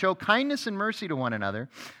judgments, show kindness and mercy to one another.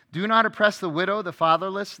 Do not oppress the widow, the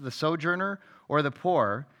fatherless, the sojourner, or the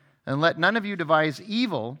poor, and let none of you devise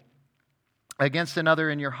evil against another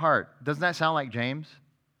in your heart. Doesn't that sound like James?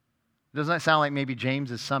 Doesn't that sound like maybe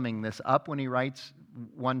James is summing this up when he writes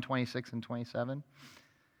 1:26 and 27?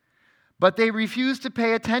 But they refused to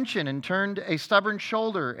pay attention and turned a stubborn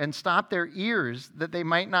shoulder and stopped their ears that they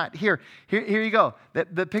might not hear. Here you go.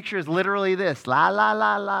 The picture is literally this. La, la,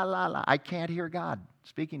 la, la, la, la. I can't hear God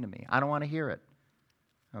speaking to me. I don't want to hear it.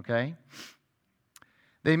 Okay?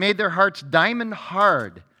 They made their hearts diamond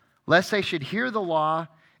hard, lest they should hear the law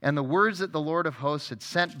and the words that the Lord of hosts had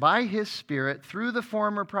sent by his Spirit through the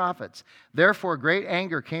former prophets. Therefore, great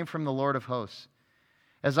anger came from the Lord of hosts.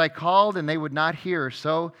 As I called and they would not hear,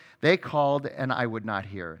 so they called and I would not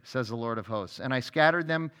hear, says the Lord of hosts. And I scattered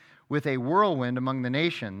them with a whirlwind among the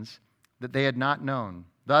nations that they had not known.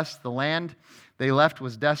 Thus the land they left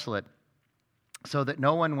was desolate, so that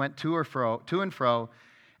no one went to and fro,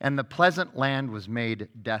 and the pleasant land was made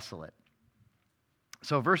desolate.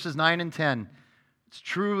 So verses 9 and 10, it's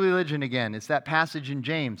true religion again. It's that passage in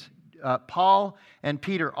James. Paul and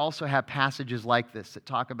Peter also have passages like this that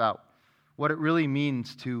talk about what it really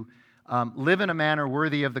means to live in a manner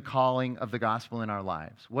worthy of the calling of the gospel in our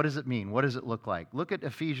lives. What does it mean? What does it look like? Look at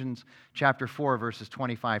Ephesians chapter 4, verses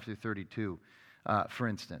 25 through 32, for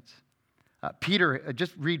instance. Peter,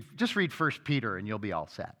 just read 1 Peter and you'll be all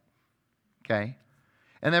set. Okay?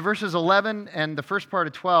 And then verses 11 and the first part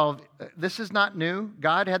of 12, this is not new.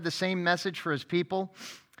 God had the same message for his people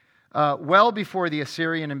well before the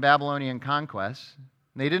Assyrian and Babylonian conquests.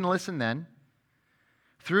 They didn't listen then.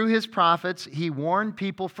 Through his prophets, he warned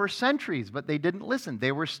people for centuries, but they didn't listen.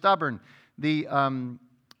 They were stubborn. The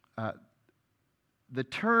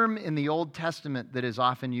term in the Old Testament that is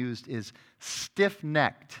often used is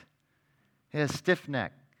stiff-necked. He has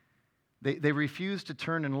stiff-necked. They refuse to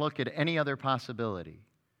turn and look at any other possibility.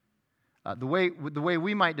 The way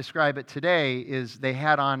we might describe it today is they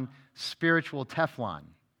had on spiritual Teflon.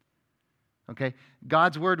 Okay?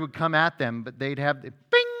 God's word would come at them, but they'd have the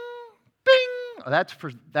bing, bing. Oh, that's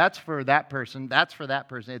for that person. That's for that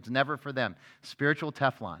person. It's never for them. Spiritual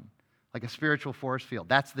Teflon, like a spiritual force field.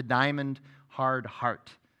 That's the diamond hard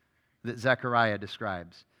heart that Zechariah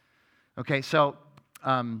describes. Okay, so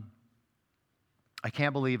I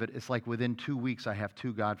can't believe it. It's like within 2 weeks I have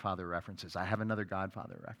 2 Godfather references. I have another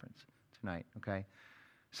Godfather reference tonight, okay?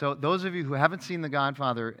 So those of you who haven't seen The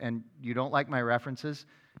Godfather and you don't like my references,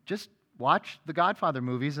 just watch the Godfather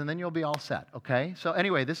movies and then you'll be all set, okay? So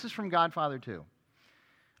anyway, this is from Godfather 2.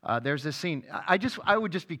 There's this scene. I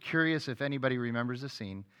would just be curious if anybody remembers this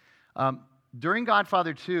scene. During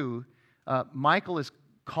Godfather 2, Michael is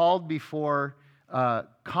called before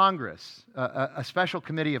Congress, a special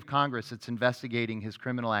committee of Congress that's investigating his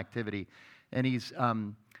criminal activity, and he's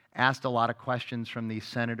asked a lot of questions from these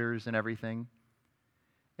senators and everything,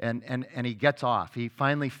 and he gets off. He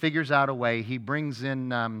finally figures out a way. He brings in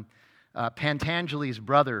Pantangeli's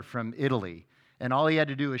brother from Italy, and all he had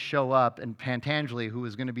to do is show up, and Pantangeli, who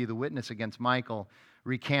was going to be the witness against Michael,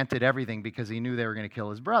 recanted everything because he knew they were going to kill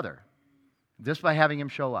his brother, just by having him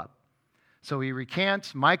show up. So he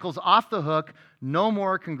recants. Michael's off the hook. No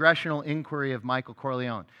more congressional inquiry of Michael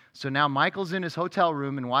Corleone. So now Michael's in his hotel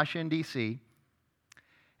room in Washington, D.C.,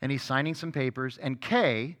 and he's signing some papers. And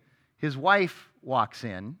Kay, his wife, walks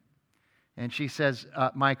in, and she says,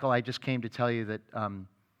 Michael, I just came to tell you that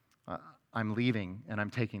I'm leaving, and I'm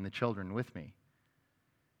taking the children with me.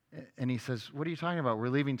 And he says, what are you talking about? We're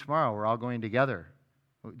leaving tomorrow. We're all going together.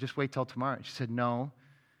 Just wait till tomorrow. She said, no,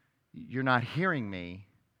 you're not hearing me.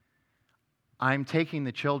 I'm taking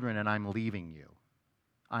the children and I'm leaving you.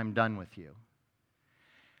 I'm done with you.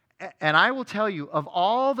 And I will tell you, of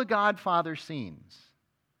all the Godfather scenes,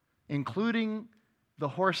 including the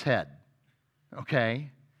horse head,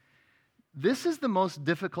 okay, this is the most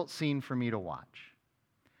difficult scene for me to watch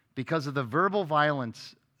because of the verbal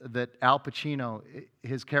violence that Al Pacino,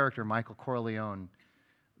 his character, Michael Corleone,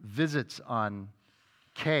 visits on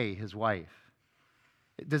Kay, his wife.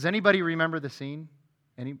 Does anybody remember the scene?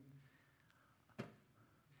 Any?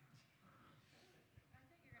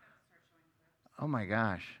 Oh my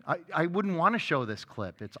gosh. I wouldn't want to show this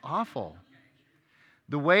clip. It's awful.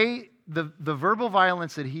 The way, the verbal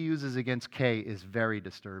violence that he uses against Kay is very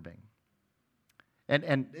disturbing.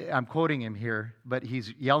 And I'm quoting him here, but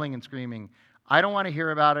he's yelling and screaming, I don't want to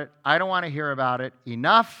hear about it. I don't want to hear about it.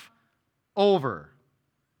 Enough. Over.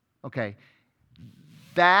 Okay.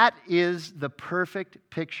 That is the perfect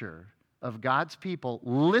picture of God's people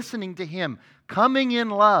listening to him, coming in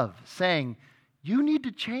love, saying, you need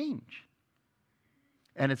to change.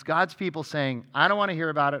 And it's God's people saying, I don't want to hear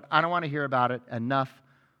about it. I don't want to hear about it. Enough.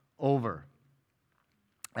 Over.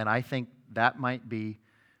 And I think that might be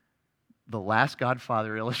the last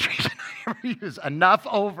Godfather illustration I ever use. Enough.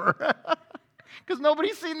 Over. Because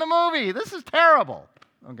nobody's seen the movie. This is terrible.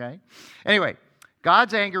 Okay? Anyway,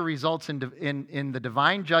 God's anger results in the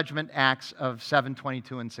divine judgment acts of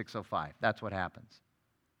 722 and 605. That's what happens.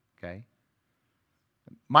 Okay?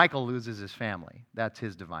 Michael loses his family. That's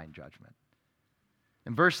his divine judgment.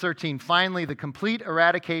 In verse 13, finally, the complete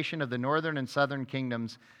eradication of the northern and southern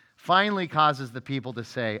kingdoms finally causes the people to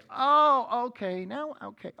say, oh,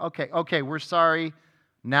 okay, we're sorry.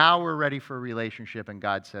 Now we're ready for a relationship. And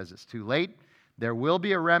God says it's too late. There will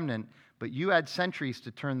be a remnant, but you had centuries to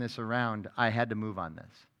turn this around. I had to move on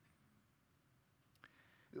this.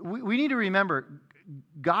 We need to remember,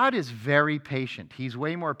 God is very patient. He's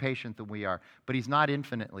way more patient than we are, but he's not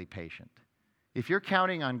infinitely patient. If you're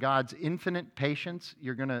counting on God's infinite patience,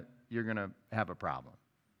 you're gonna have a problem.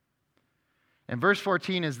 And verse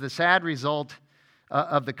 14 is the sad result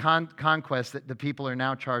of the conquest that the people are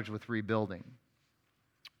now charged with rebuilding,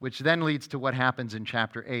 which then leads to what happens in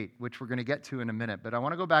chapter 8, which we're going to get to in a minute. But I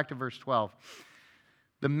want to go back to verse 12.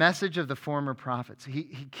 The message of the former prophets.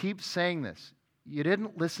 He keeps saying this. You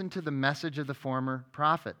didn't listen to the message of the former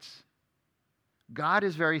prophets. God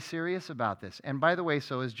is very serious about this. And by the way,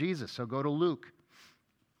 so is Jesus. So go to Luke.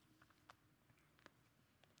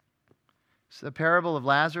 It's the parable of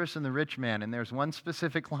Lazarus and the rich man. And there's one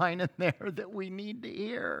specific line in there that we need to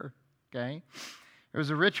hear. Okay? There was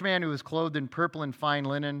a rich man who was clothed in purple and fine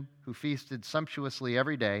linen, who feasted sumptuously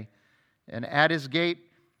every day. And at his gate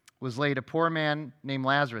was laid a poor man named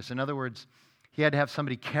Lazarus. In other words, he had to have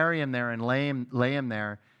somebody carry him there and lay him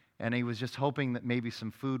there, and he was just hoping that maybe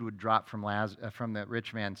some food would drop from the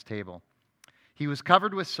rich man's table. He was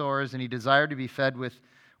covered with sores, and he desired to be fed with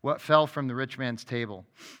what fell from the rich man's table.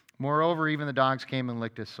 Moreover, even the dogs came and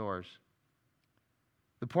licked his sores.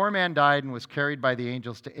 The poor man died and was carried by the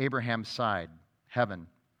angels to Abraham's side, heaven.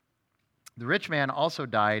 The rich man also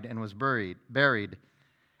died and was buried.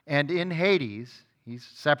 And in Hades, he's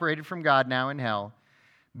separated from God now in hell,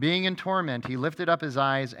 being in torment, he lifted up his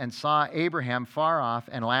eyes and saw Abraham far off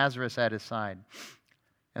and Lazarus at his side.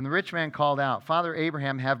 And the rich man called out, Father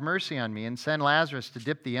Abraham, have mercy on me, and send Lazarus to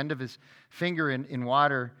dip the end of his finger in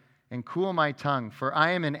water and cool my tongue, for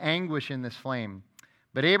I am in anguish in this flame.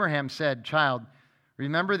 But Abraham said, Child,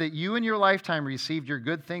 remember that you in your lifetime received your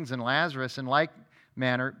good things, and Lazarus in like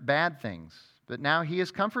manner bad things. But now he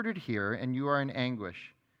is comforted here, and you are in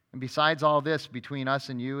anguish. And besides all this, between us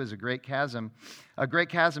and you is a great chasm. A great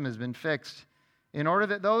chasm has been fixed, in order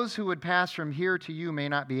that those who would pass from here to you may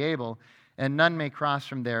not be able, and none may cross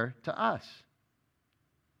from there to us.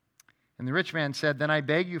 And the rich man said, Then I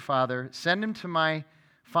beg you, Father, send him to my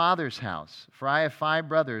father's house, for I have 5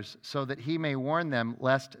 brothers, so that he may warn them,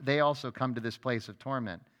 lest they also come to this place of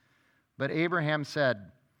torment. But Abraham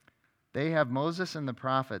said, They have Moses and the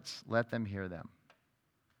prophets, let them hear them.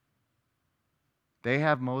 They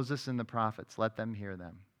have Moses and the prophets. Let them hear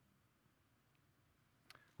them.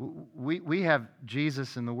 We have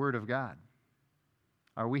Jesus and the Word of God.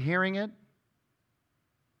 Are we hearing it?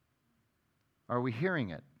 Are we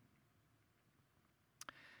hearing it?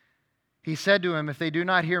 He said to him, If they do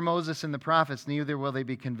not hear Moses and the prophets, neither will they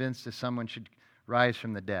be convinced if someone should rise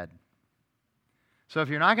from the dead. So if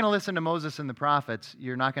you're not going to listen to Moses and the prophets,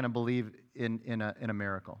 you're not going to believe in a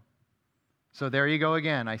miracle. So there you go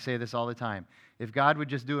again. I say this all the time. If God would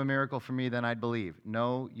just do a miracle for me, then I'd believe.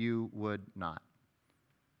 No, you would not.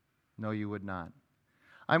 No, you would not.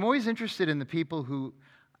 I'm always interested in the people who,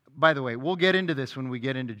 by the way, we'll get into this when we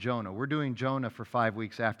get into Jonah. We're doing Jonah for 5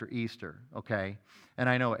 weeks after Easter, okay? And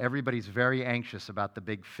I know everybody's very anxious about the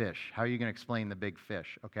big fish. How are you going to explain the big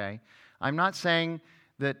fish, okay? I'm not saying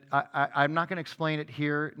that, I'm not going to explain it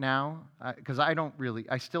here now, because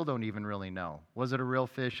I still don't even really know. Was it a real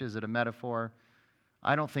fish? Is it a metaphor?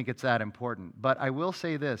 I don't think it's that important. But I will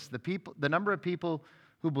say this, the number of people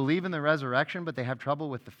who believe in the resurrection, but they have trouble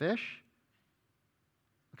with the fish.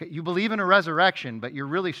 Okay, you believe in a resurrection, but you're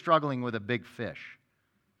really struggling with a big fish.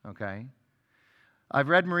 Okay? I've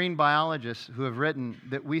read marine biologists who have written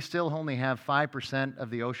that we still only have 5% of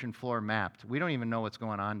the ocean floor mapped. We don't even know what's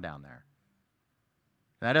going on down there.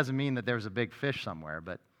 That doesn't mean that there's a big fish somewhere,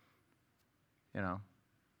 but,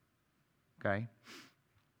 okay?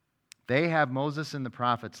 They have Moses and the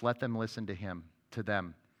prophets. Let them listen to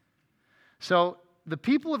them. So the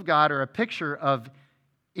people of God are a picture of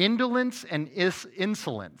indolence and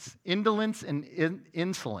insolence. Indolence and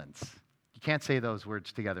insolence. You can't say those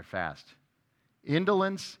words together fast.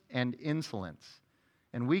 Indolence and insolence.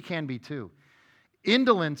 And we can be too.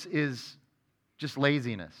 Indolence is just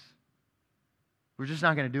laziness. We're just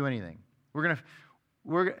not going to do anything.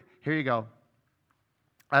 Here you go.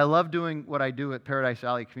 I love doing what I do at Paradise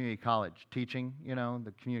Valley Community College, teaching,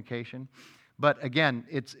 the communication. But again,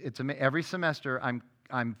 it's every semester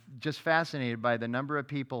I'm just fascinated by the number of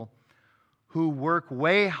people who work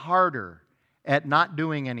way harder at not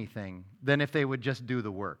doing anything than if they would just do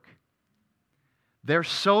the work. They're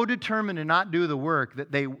so determined to not do the work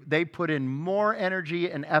that they put in more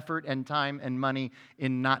energy and effort and time and money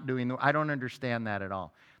in not doing the work. I don't understand that at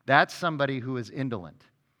all. That's somebody who is indolent.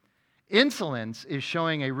 Insolence is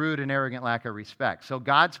showing a rude and arrogant lack of respect. So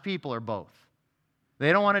God's people are both.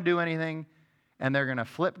 They don't want to do anything, and they're going to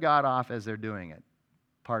flip God off as they're doing it.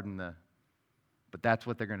 But that's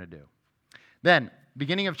what they're going to do. Then,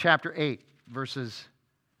 beginning of chapter 8, verses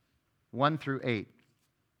 1 through 8.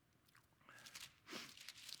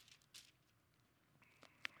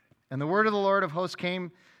 And the word of the Lord of hosts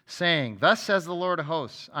came, saying, Thus says the Lord of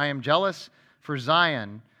hosts, I am jealous for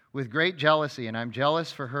Zion with great jealousy, and I'm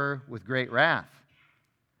jealous for her with great wrath.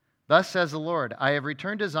 Thus says the Lord, I have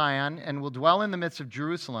returned to Zion, and will dwell in the midst of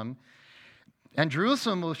Jerusalem, and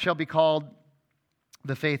Jerusalem shall be called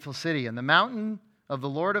the faithful city, and the mountain of the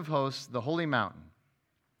Lord of hosts, the holy mountain.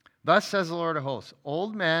 Thus says the Lord of hosts,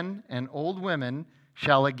 old men and old women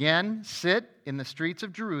shall again sit in the streets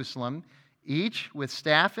of Jerusalem, each with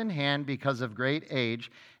staff in hand because of great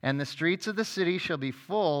age, and the streets of the city shall be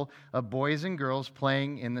full of boys and girls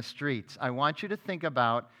playing in the streets. I want you to think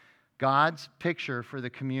about God's picture for the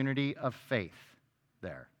community of faith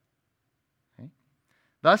there. Okay?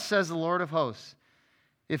 Thus says the Lord of hosts,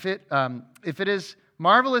 if it is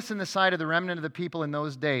marvelous in the sight of the remnant of the people in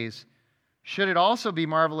those days, should it also be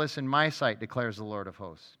marvelous in my sight, declares the Lord of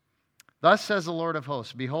hosts. Thus says the Lord of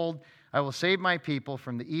hosts, behold, I will save my people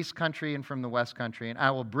from the east country and from the west country, and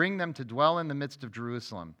I will bring them to dwell in the midst of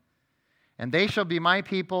Jerusalem. And they shall be my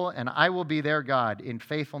people, and I will be their God in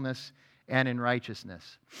faithfulness and in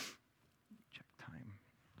righteousness. Check time.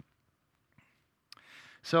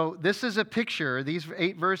 So this is a picture, these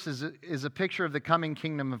 8 verses is a picture of the coming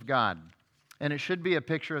kingdom of God. And it should be a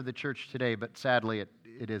picture of the church today, but sadly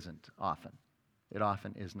it isn't often. It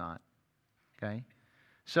often is not. Okay?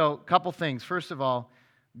 So, a couple things. First of all,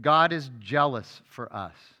 God is jealous for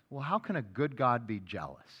us. Well, how can a good God be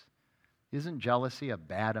jealous? Isn't jealousy a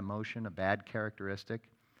bad emotion, a bad characteristic?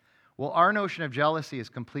 Well, our notion of jealousy is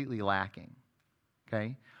completely lacking.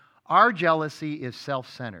 Okay? Our jealousy is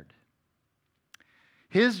self-centered.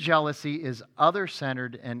 His jealousy is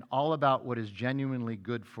other-centered and all about what is genuinely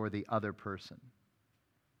good for the other person.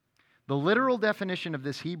 The literal definition of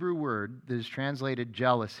this Hebrew word that is translated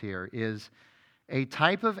jealous here is a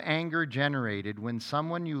type of anger generated when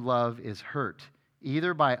someone you love is hurt,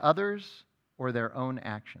 either by others or their own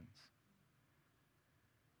actions.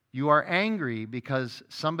 You are angry because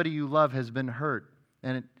somebody you love has been hurt,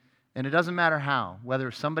 and it doesn't matter how,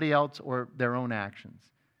 whether somebody else or their own actions.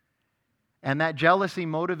 And that jealousy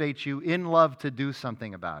motivates you in love to do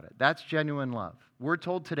something about it. That's genuine love. We're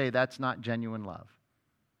told today that's not genuine love.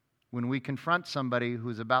 When we confront somebody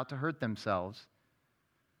who's about to hurt themselves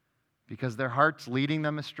because their heart's leading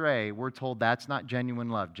them astray, we're told that's not genuine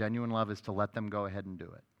love. Genuine love is to let them go ahead and do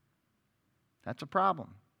it. That's a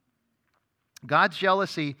problem. God's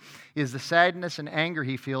jealousy is the sadness and anger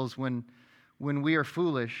He feels when we are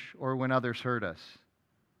foolish or when others hurt us.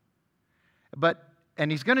 And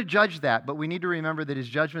He's going to judge that, but we need to remember that His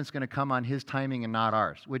judgment's going to come on His timing and not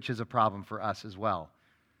ours, which is a problem for us as well.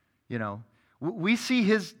 You know, we see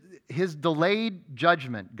His delayed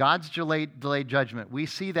judgment, God's delayed judgment. We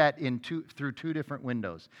see that through 2 different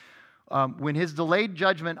windows. When His delayed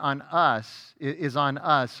judgment on us is on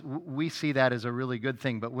us, we see that as a really good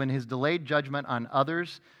thing. But when His delayed judgment on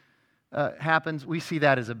others happens, we see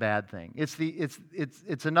that as a bad thing.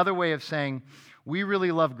 It's another way of saying we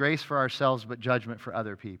really love grace for ourselves, but judgment for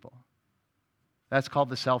other people. That's called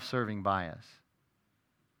the self-serving bias.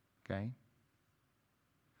 Okay?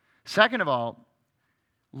 Second of all,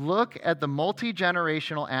 look at the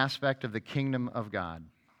multi-generational aspect of the kingdom of God.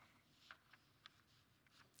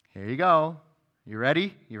 Here you go. You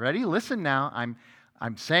ready? You ready? Listen now.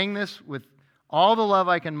 I'm saying this with all the love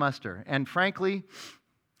I can muster. And frankly,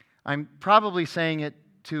 I'm probably saying it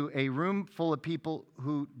to a room full of people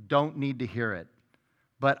who don't need to hear it.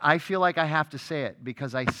 But I feel like I have to say it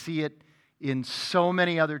because I see it in so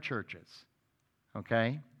many other churches.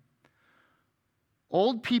 Okay?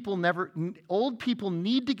 Old people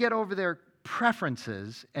need to get over their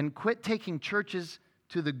preferences and quit taking churches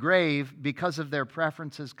to the grave because of their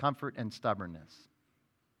preferences, comfort, and stubbornness.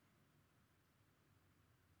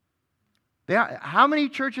 How many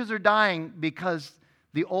churches are dying because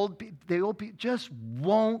the old people just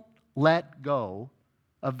won't let go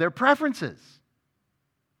of their preferences?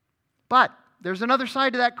 But there's another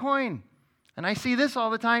side to that coin, and I see this all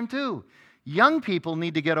the time too. Young people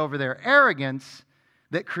need to get over their arrogance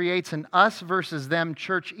that creates an us versus them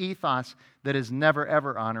church ethos that is never,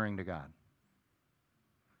 ever honoring to God.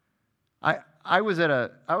 I was at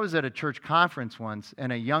a church conference once,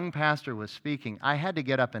 and a young pastor was speaking. I had to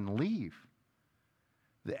get up and leave.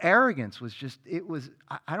 The arrogance was just,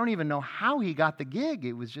 I don't even know how he got the gig.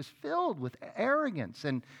 It was just filled with arrogance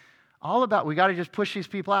and all about, we got to just push these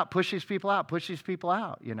people out, push these people out, push these people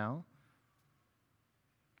out, you know.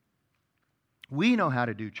 We know how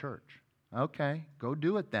to do church. Okay, go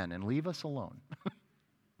do it then and leave us alone.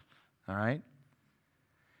 All right?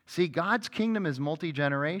 See, God's kingdom is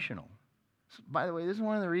multi-generational. By the way, this is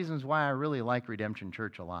one of the reasons why I really like Redemption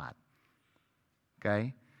Church a lot.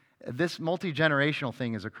 Okay? This multi-generational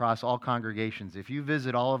thing is across all congregations. If you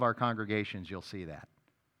visit all of our congregations, you'll see that.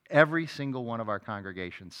 Every single one of our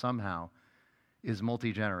congregations somehow is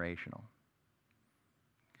multi-generational.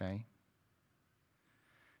 Okay?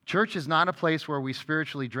 Church is not a place where we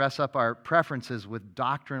spiritually dress up our preferences with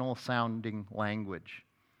doctrinal-sounding language.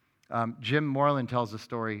 Jim Moreland tells a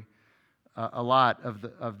story a lot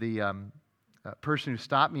of the person who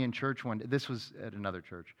stopped me in church one day. This was at another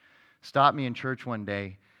church. Stopped me in church one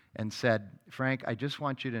day and said, "Frank, I just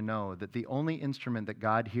want you to know that the only instrument that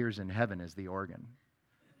God hears in heaven is the organ.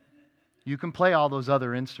 You can play all those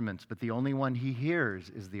other instruments, but the only one He hears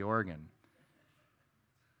is the organ."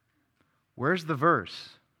 Where's the verse?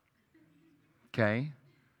 Okay.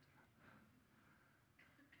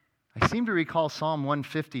 I I seem to recall Psalm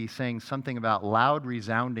 150 saying something about loud,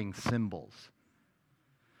 resounding cymbals.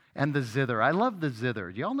 And the zither. I love the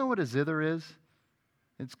zither. Do y'all know what a zither is?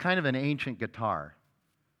 It's kind of an ancient guitar.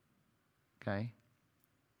 Okay?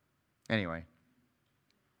 Anyway.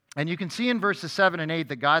 And you can see in verses 7 and 8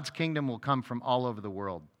 that God's kingdom will come from all over the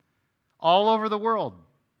world. All over the world.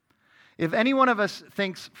 If any one of us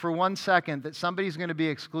thinks for 1 second that somebody's going to be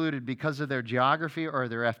excluded because of their geography or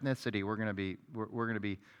their ethnicity, we're going to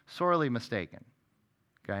be sorely mistaken.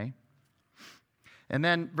 Okay? And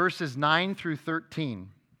then verses 9 through 13.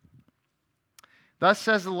 Thus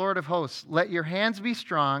says the Lord of hosts, let your hands be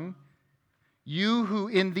strong, you who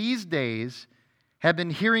in these days have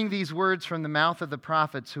been hearing these words from the mouth of the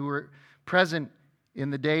prophets who were present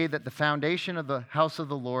in the day that the foundation of the house of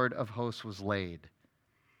the Lord of hosts was laid,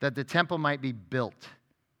 that the temple might be built.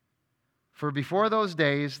 For before those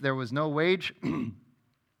days there was no wage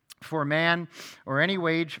for man or any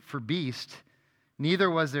wage for beast,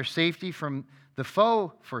 neither was there safety from the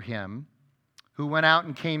foe for him who went out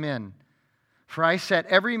and came in. For I set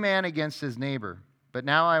every man against his neighbor, but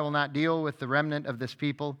now I will not deal with the remnant of this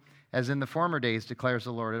people as in the former days, declares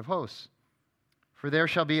the Lord of hosts. For there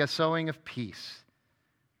shall be a sowing of peace.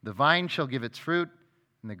 The vine shall give its fruit,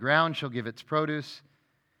 and the ground shall give its produce,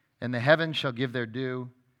 and the heavens shall give their due,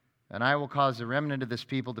 and I will cause the remnant of this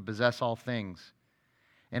people to possess all things.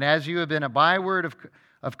 And as you have been a byword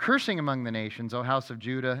of cursing among the nations, O house of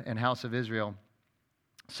Judah and house of Israel,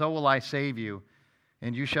 so will I save you,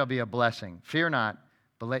 and you shall be a blessing. Fear not,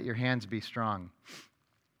 but let your hands be strong.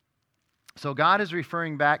 So God is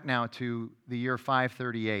referring back now to the year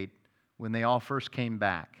 538 when they all first came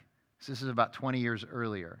back. So this is about 20 years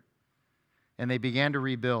earlier. And they began to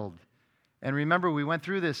rebuild. And remember, we went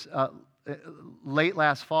through this late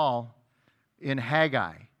last fall in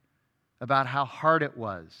Haggai about how hard it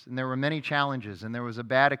was. And there were many challenges, and there was a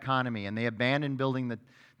bad economy, and they abandoned building the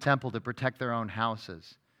temple to protect their own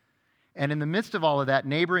houses. And in the midst of all of that,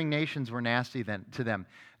 neighboring nations were nasty to them.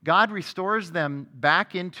 God restores them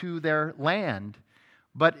back into their land,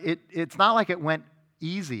 but it's not like it went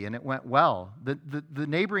easy and it went well. The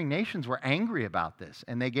neighboring nations were angry about this,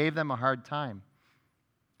 and they gave them a hard time.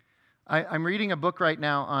 I'm reading a book right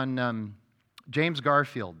now on James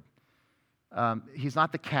Garfield. He's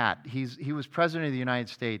not the cat. He was president of the United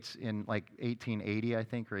States in like 1880, I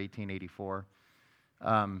think, or 1884.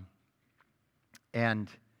 And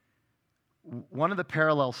one of the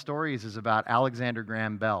parallel stories is about Alexander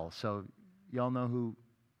Graham Bell. So y'all know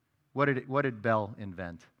what did Bell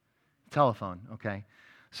invent? Telephone, okay.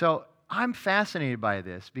 So I'm fascinated by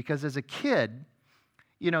this because as a kid,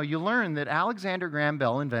 you learn that Alexander Graham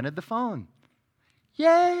Bell invented the phone.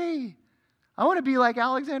 Yay! I want to be like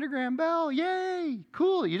Alexander Graham Bell. Yay!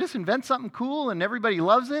 Cool. You just invent something cool and everybody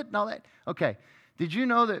loves it and all that. Okay. Did you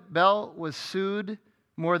know that Bell was sued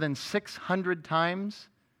more than 600 times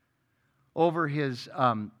over his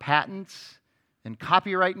patents and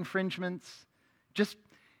copyright infringements?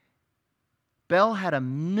 Bell had a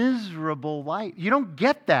miserable life. You don't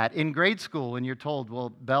get that in grade school when you're told, well,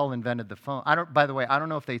 Bell invented the phone. By the way, I don't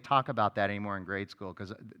know if they talk about that anymore in grade school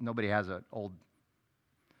because nobody has an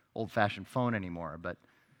old-fashioned phone anymore. But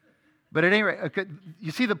at any rate,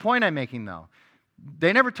 you see the point I'm making, though.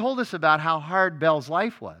 They never told us about how hard Bell's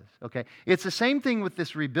life was. Okay, it's the same thing with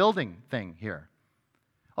this rebuilding thing here.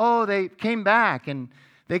 Oh, they came back and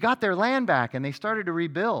they got their land back and they started to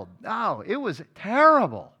rebuild. Oh, it was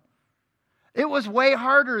terrible. It was way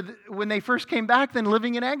harder when they first came back than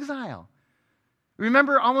living in exile.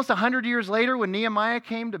 Remember almost 100 years later when Nehemiah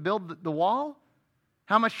came to build the wall?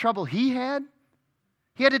 How much trouble he had?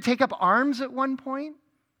 He had to take up arms at one point.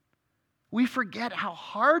 We forget how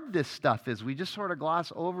hard this stuff is. We just sort of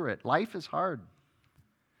gloss over it. Life is hard.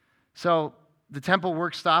 So the temple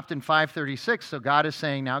work stopped in 536, so God is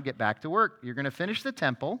saying, now get back to work. You're going to finish the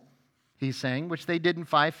temple, he's saying, which they did in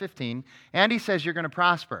 515, and he says you're going to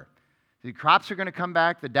prosper. The crops are going to come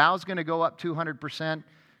back, the Dow's going to go up 200%,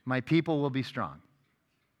 my people will be strong.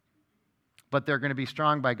 But they're going to be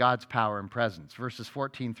strong by God's power and presence. Verses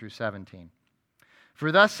 14 through 17.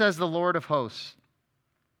 For thus says the Lord of hosts,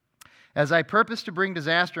 as I purposed to bring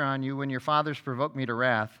disaster on you when your fathers provoked me to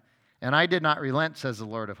wrath, and I did not relent, says the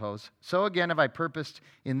Lord of hosts, so again have I purposed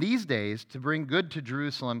in these days to bring good to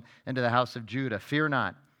Jerusalem and to the house of Judah. Fear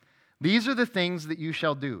not. These are the things that you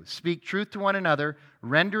shall do. Speak truth to one another,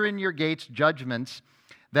 render in your gates judgments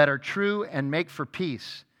that are true, and make for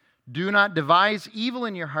peace. Do not devise evil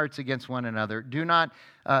in your hearts against one another. Do not,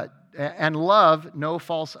 and love no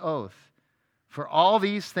false oath. For all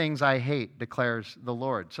these things I hate, declares the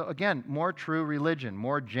Lord. So again, more true religion,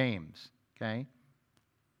 more James, okay?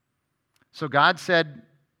 So God said,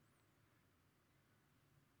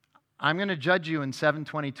 I'm going to judge you in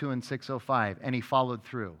 722 and 605. And he followed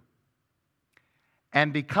through.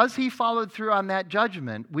 And because he followed through on that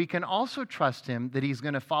judgment, we can also trust him that he's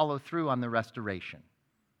going to follow through on the restoration.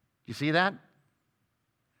 You see that?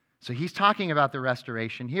 So he's talking about the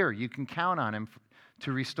restoration here. You can count on him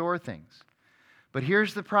to restore things. But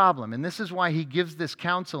here's the problem, and this is why he gives this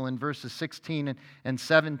counsel in verses 16 and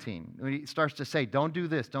 17. He starts to say, don't do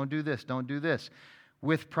this, don't do this, don't do this.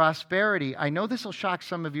 With prosperity, I know this will shock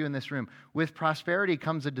some of you in this room, with prosperity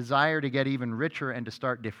comes a desire to get even richer and to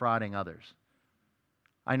start defrauding others.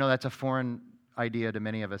 I know that's a foreign idea to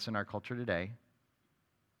many of us in our culture today.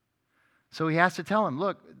 So he has to tell him,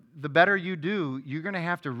 look, the better you do, you're going to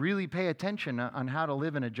have to really pay attention on how to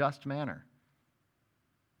live in a just manner.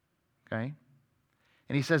 Okay?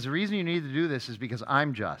 And he says, the reason you need to do this is because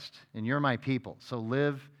I'm just, and you're my people. So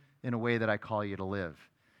live in a way that I call you to live.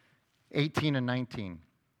 18 and 19.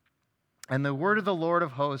 And the word of the Lord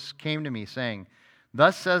of hosts came to me, saying,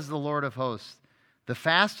 thus says the Lord of hosts, the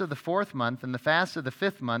fast of the 4th month, and the fast of the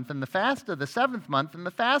 5th month, and the fast of the 7th month, and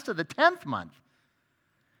the fast of the 10th month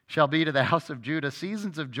shall be to the house of Judah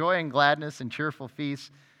seasons of joy and gladness and cheerful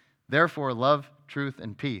feasts. Therefore, love, truth,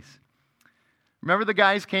 and peace. Remember the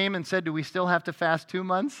guys came and said, do we still have to fast 2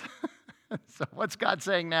 months? So what's God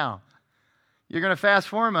saying now? You're going to fast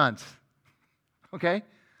 4 months. Okay?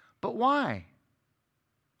 But why?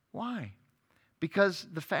 Why? Because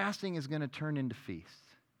the fasting is going to turn into feasts.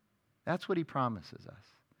 That's what he promises us.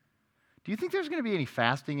 Do you think there's going to be any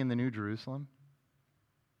fasting in the New Jerusalem?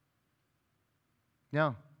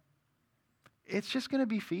 No. It's just going to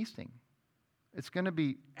be feasting. It's going to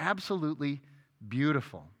be absolutely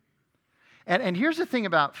beautiful. And here's the thing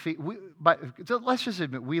about feast. So let's just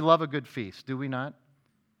admit, we love a good feast, do we not?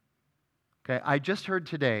 Okay, I just heard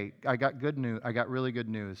today, I got really good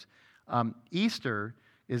news. Easter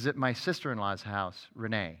is at my sister-in-law's house,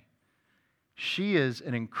 Renee. She is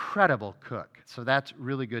an incredible cook, so that's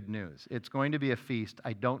really good news. It's going to be a feast.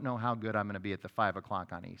 I don't know how good I'm going to be at the 5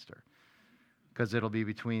 o'clock on Easter, because it'll be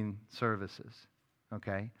between services,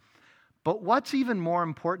 okay? But what's even more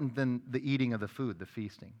important than the eating of the food, the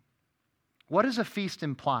feasting? What does a feast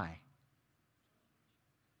imply?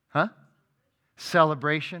 Huh?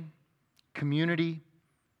 Celebration, community,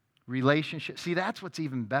 relationship. See, that's what's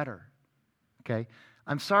even better, okay?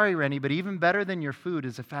 I'm sorry, Rennie, but even better than your food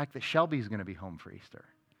is the fact that Shelby's going to be home for Easter.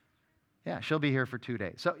 Yeah, she'll be here for 2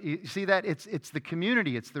 days. So you see that? It's the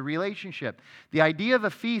community. It's the relationship. The idea of a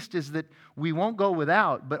feast is that we won't go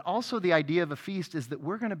without, but also the idea of a feast is that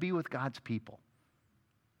we're going to be with God's people.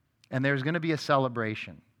 And there's going to be a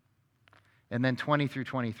celebration. And then 20 through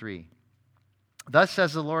 23. Thus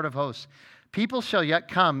says the Lord of hosts, people shall yet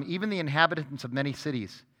come, even the inhabitants of many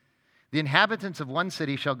cities. The inhabitants of one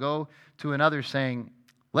city shall go to another, saying,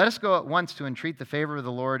 let us go at once to entreat the favor of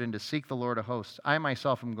the Lord and to seek the Lord of hosts. I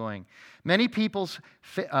myself am going. Many peoples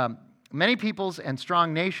and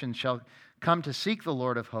strong nations shall come to seek the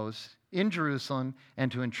Lord of hosts in Jerusalem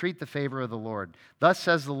and to entreat the favor of the Lord. Thus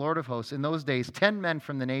says the Lord of hosts, in those days 10 men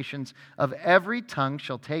from the nations of every tongue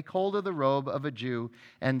shall take hold of the robe of a Jew,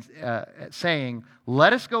 and saying,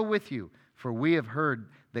 let us go with you, for we have heard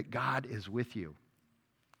that God is with you.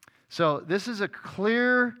 So this is a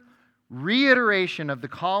clear reiteration of the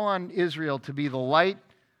call on Israel to be the light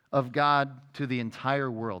of God to the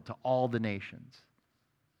entire world, to all the nations.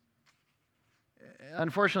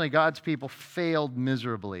 Unfortunately, God's people failed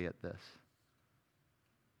miserably at this.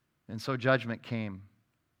 And so judgment came.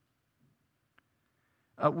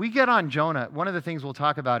 We get on Jonah. One of the things we'll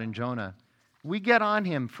talk about in Jonah, we get on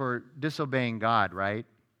him for disobeying God, right?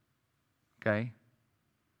 Okay?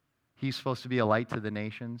 He's supposed to be a light to the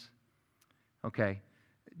nations. Okay.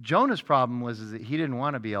 Jonah's problem was that he didn't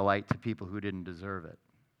want to be a light to people who didn't deserve it.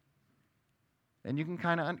 And you can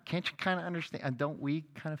can't you kind of understand? And don't we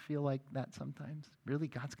kind of feel like that sometimes? Really,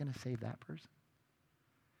 God's going to save that person?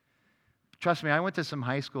 Trust me, I went to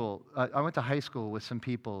high school with some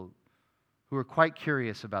people who are quite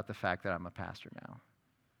curious about the fact that I'm a pastor now.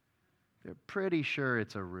 They're pretty sure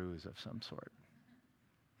it's a ruse of some sort.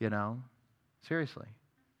 You know? Seriously.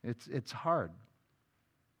 It's hard.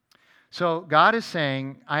 So God is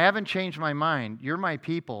saying, I haven't changed my mind. You're my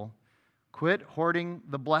people. Quit hoarding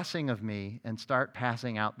the blessing of me and start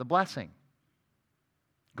passing out the blessing.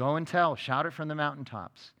 Go and tell, shout it from the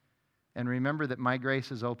mountaintops. And remember that my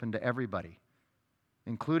grace is open to everybody,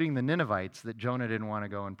 including the Ninevites that Jonah didn't want to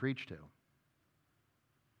go and preach to.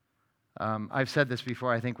 I've said this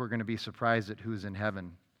before, I think we're going to be surprised at who's in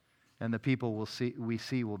heaven. And the people we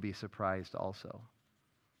see will be surprised also.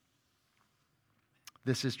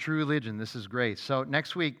 This is true religion. This is grace. So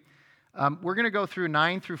next week, We're going to go through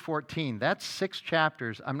 9 through 14. That's 6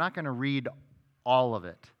 chapters. I'm not going to read all of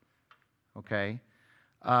it, okay?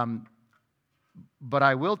 But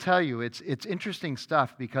I will tell you, it's interesting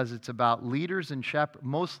stuff because it's about leaders and shepherds,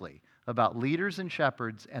 mostly about leaders and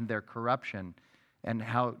shepherds and their corruption and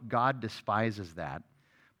how God despises that.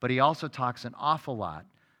 But he also talks an awful lot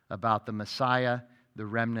about the Messiah, the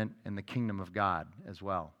remnant, and the kingdom of God as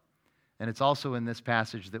well. And it's also in this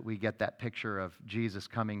passage that we get that picture of Jesus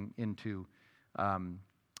coming into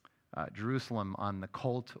Jerusalem on the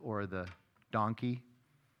colt or the donkey.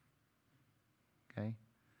 Okay?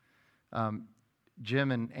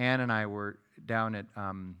 Jim and Ann and I were down at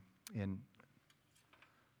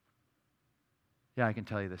I can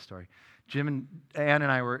tell you this story. Jim and Ann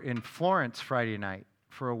and I were in Florence Friday night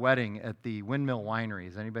for a wedding at the Windmill Winery.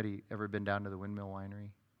 Has anybody ever been down to the Windmill Winery?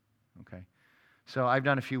 Okay. So I've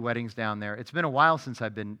done a few weddings down there. It's been a while since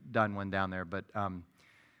I've done one down there, but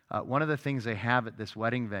one of the things they have at this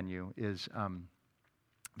wedding venue is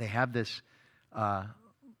they have this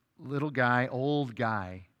little guy, old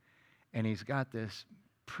guy, and he's got this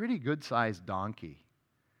pretty good-sized donkey.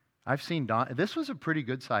 I've seen this was a pretty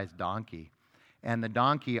good-sized donkey, and the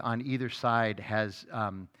donkey on either side has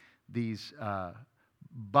these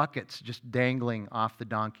buckets just dangling off the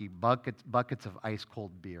donkey, buckets of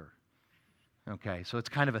ice-cold beer. Okay, so it's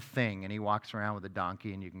kind of a thing, and he walks around with a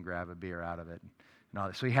donkey, and you can grab a beer out of it. And all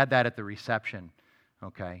that. So he had that at the reception.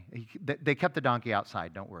 Okay, they kept the donkey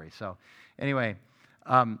outside. Don't worry. So anyway,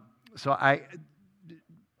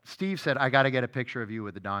 Steve said, I got to get a picture of you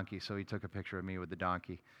with the donkey. So he took a picture of me with the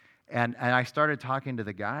donkey. And I started talking to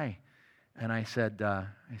the guy, and I said,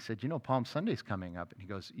 Palm Sunday's coming up. And he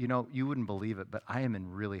goes, you wouldn't believe it, but I am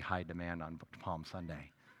in really high demand on Palm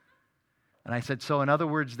Sunday. And I said, so in other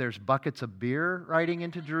words, there's buckets of beer riding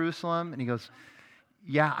into Jerusalem? And he goes,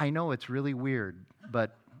 yeah, I know it's really weird,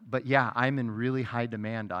 but yeah, I'm in really high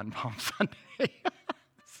demand on Palm Sunday.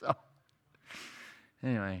 So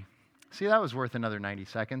anyway. See, that was worth another 90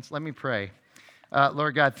 seconds. Let me pray.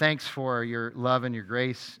 Lord God, thanks for your love and your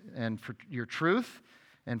grace and for your truth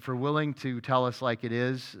and for willing to tell us like it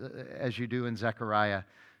is, as you do in Zechariah.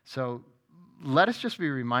 So let us just be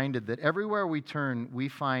reminded that everywhere we turn, we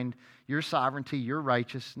find your sovereignty, your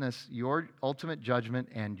righteousness, your ultimate judgment,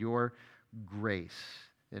 and your grace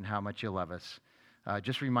in how much you love us.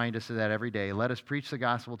 Just remind us of that every day. Let us preach the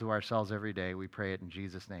gospel to ourselves every day. We pray it in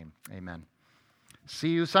Jesus' name. Amen. See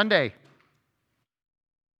you Sunday.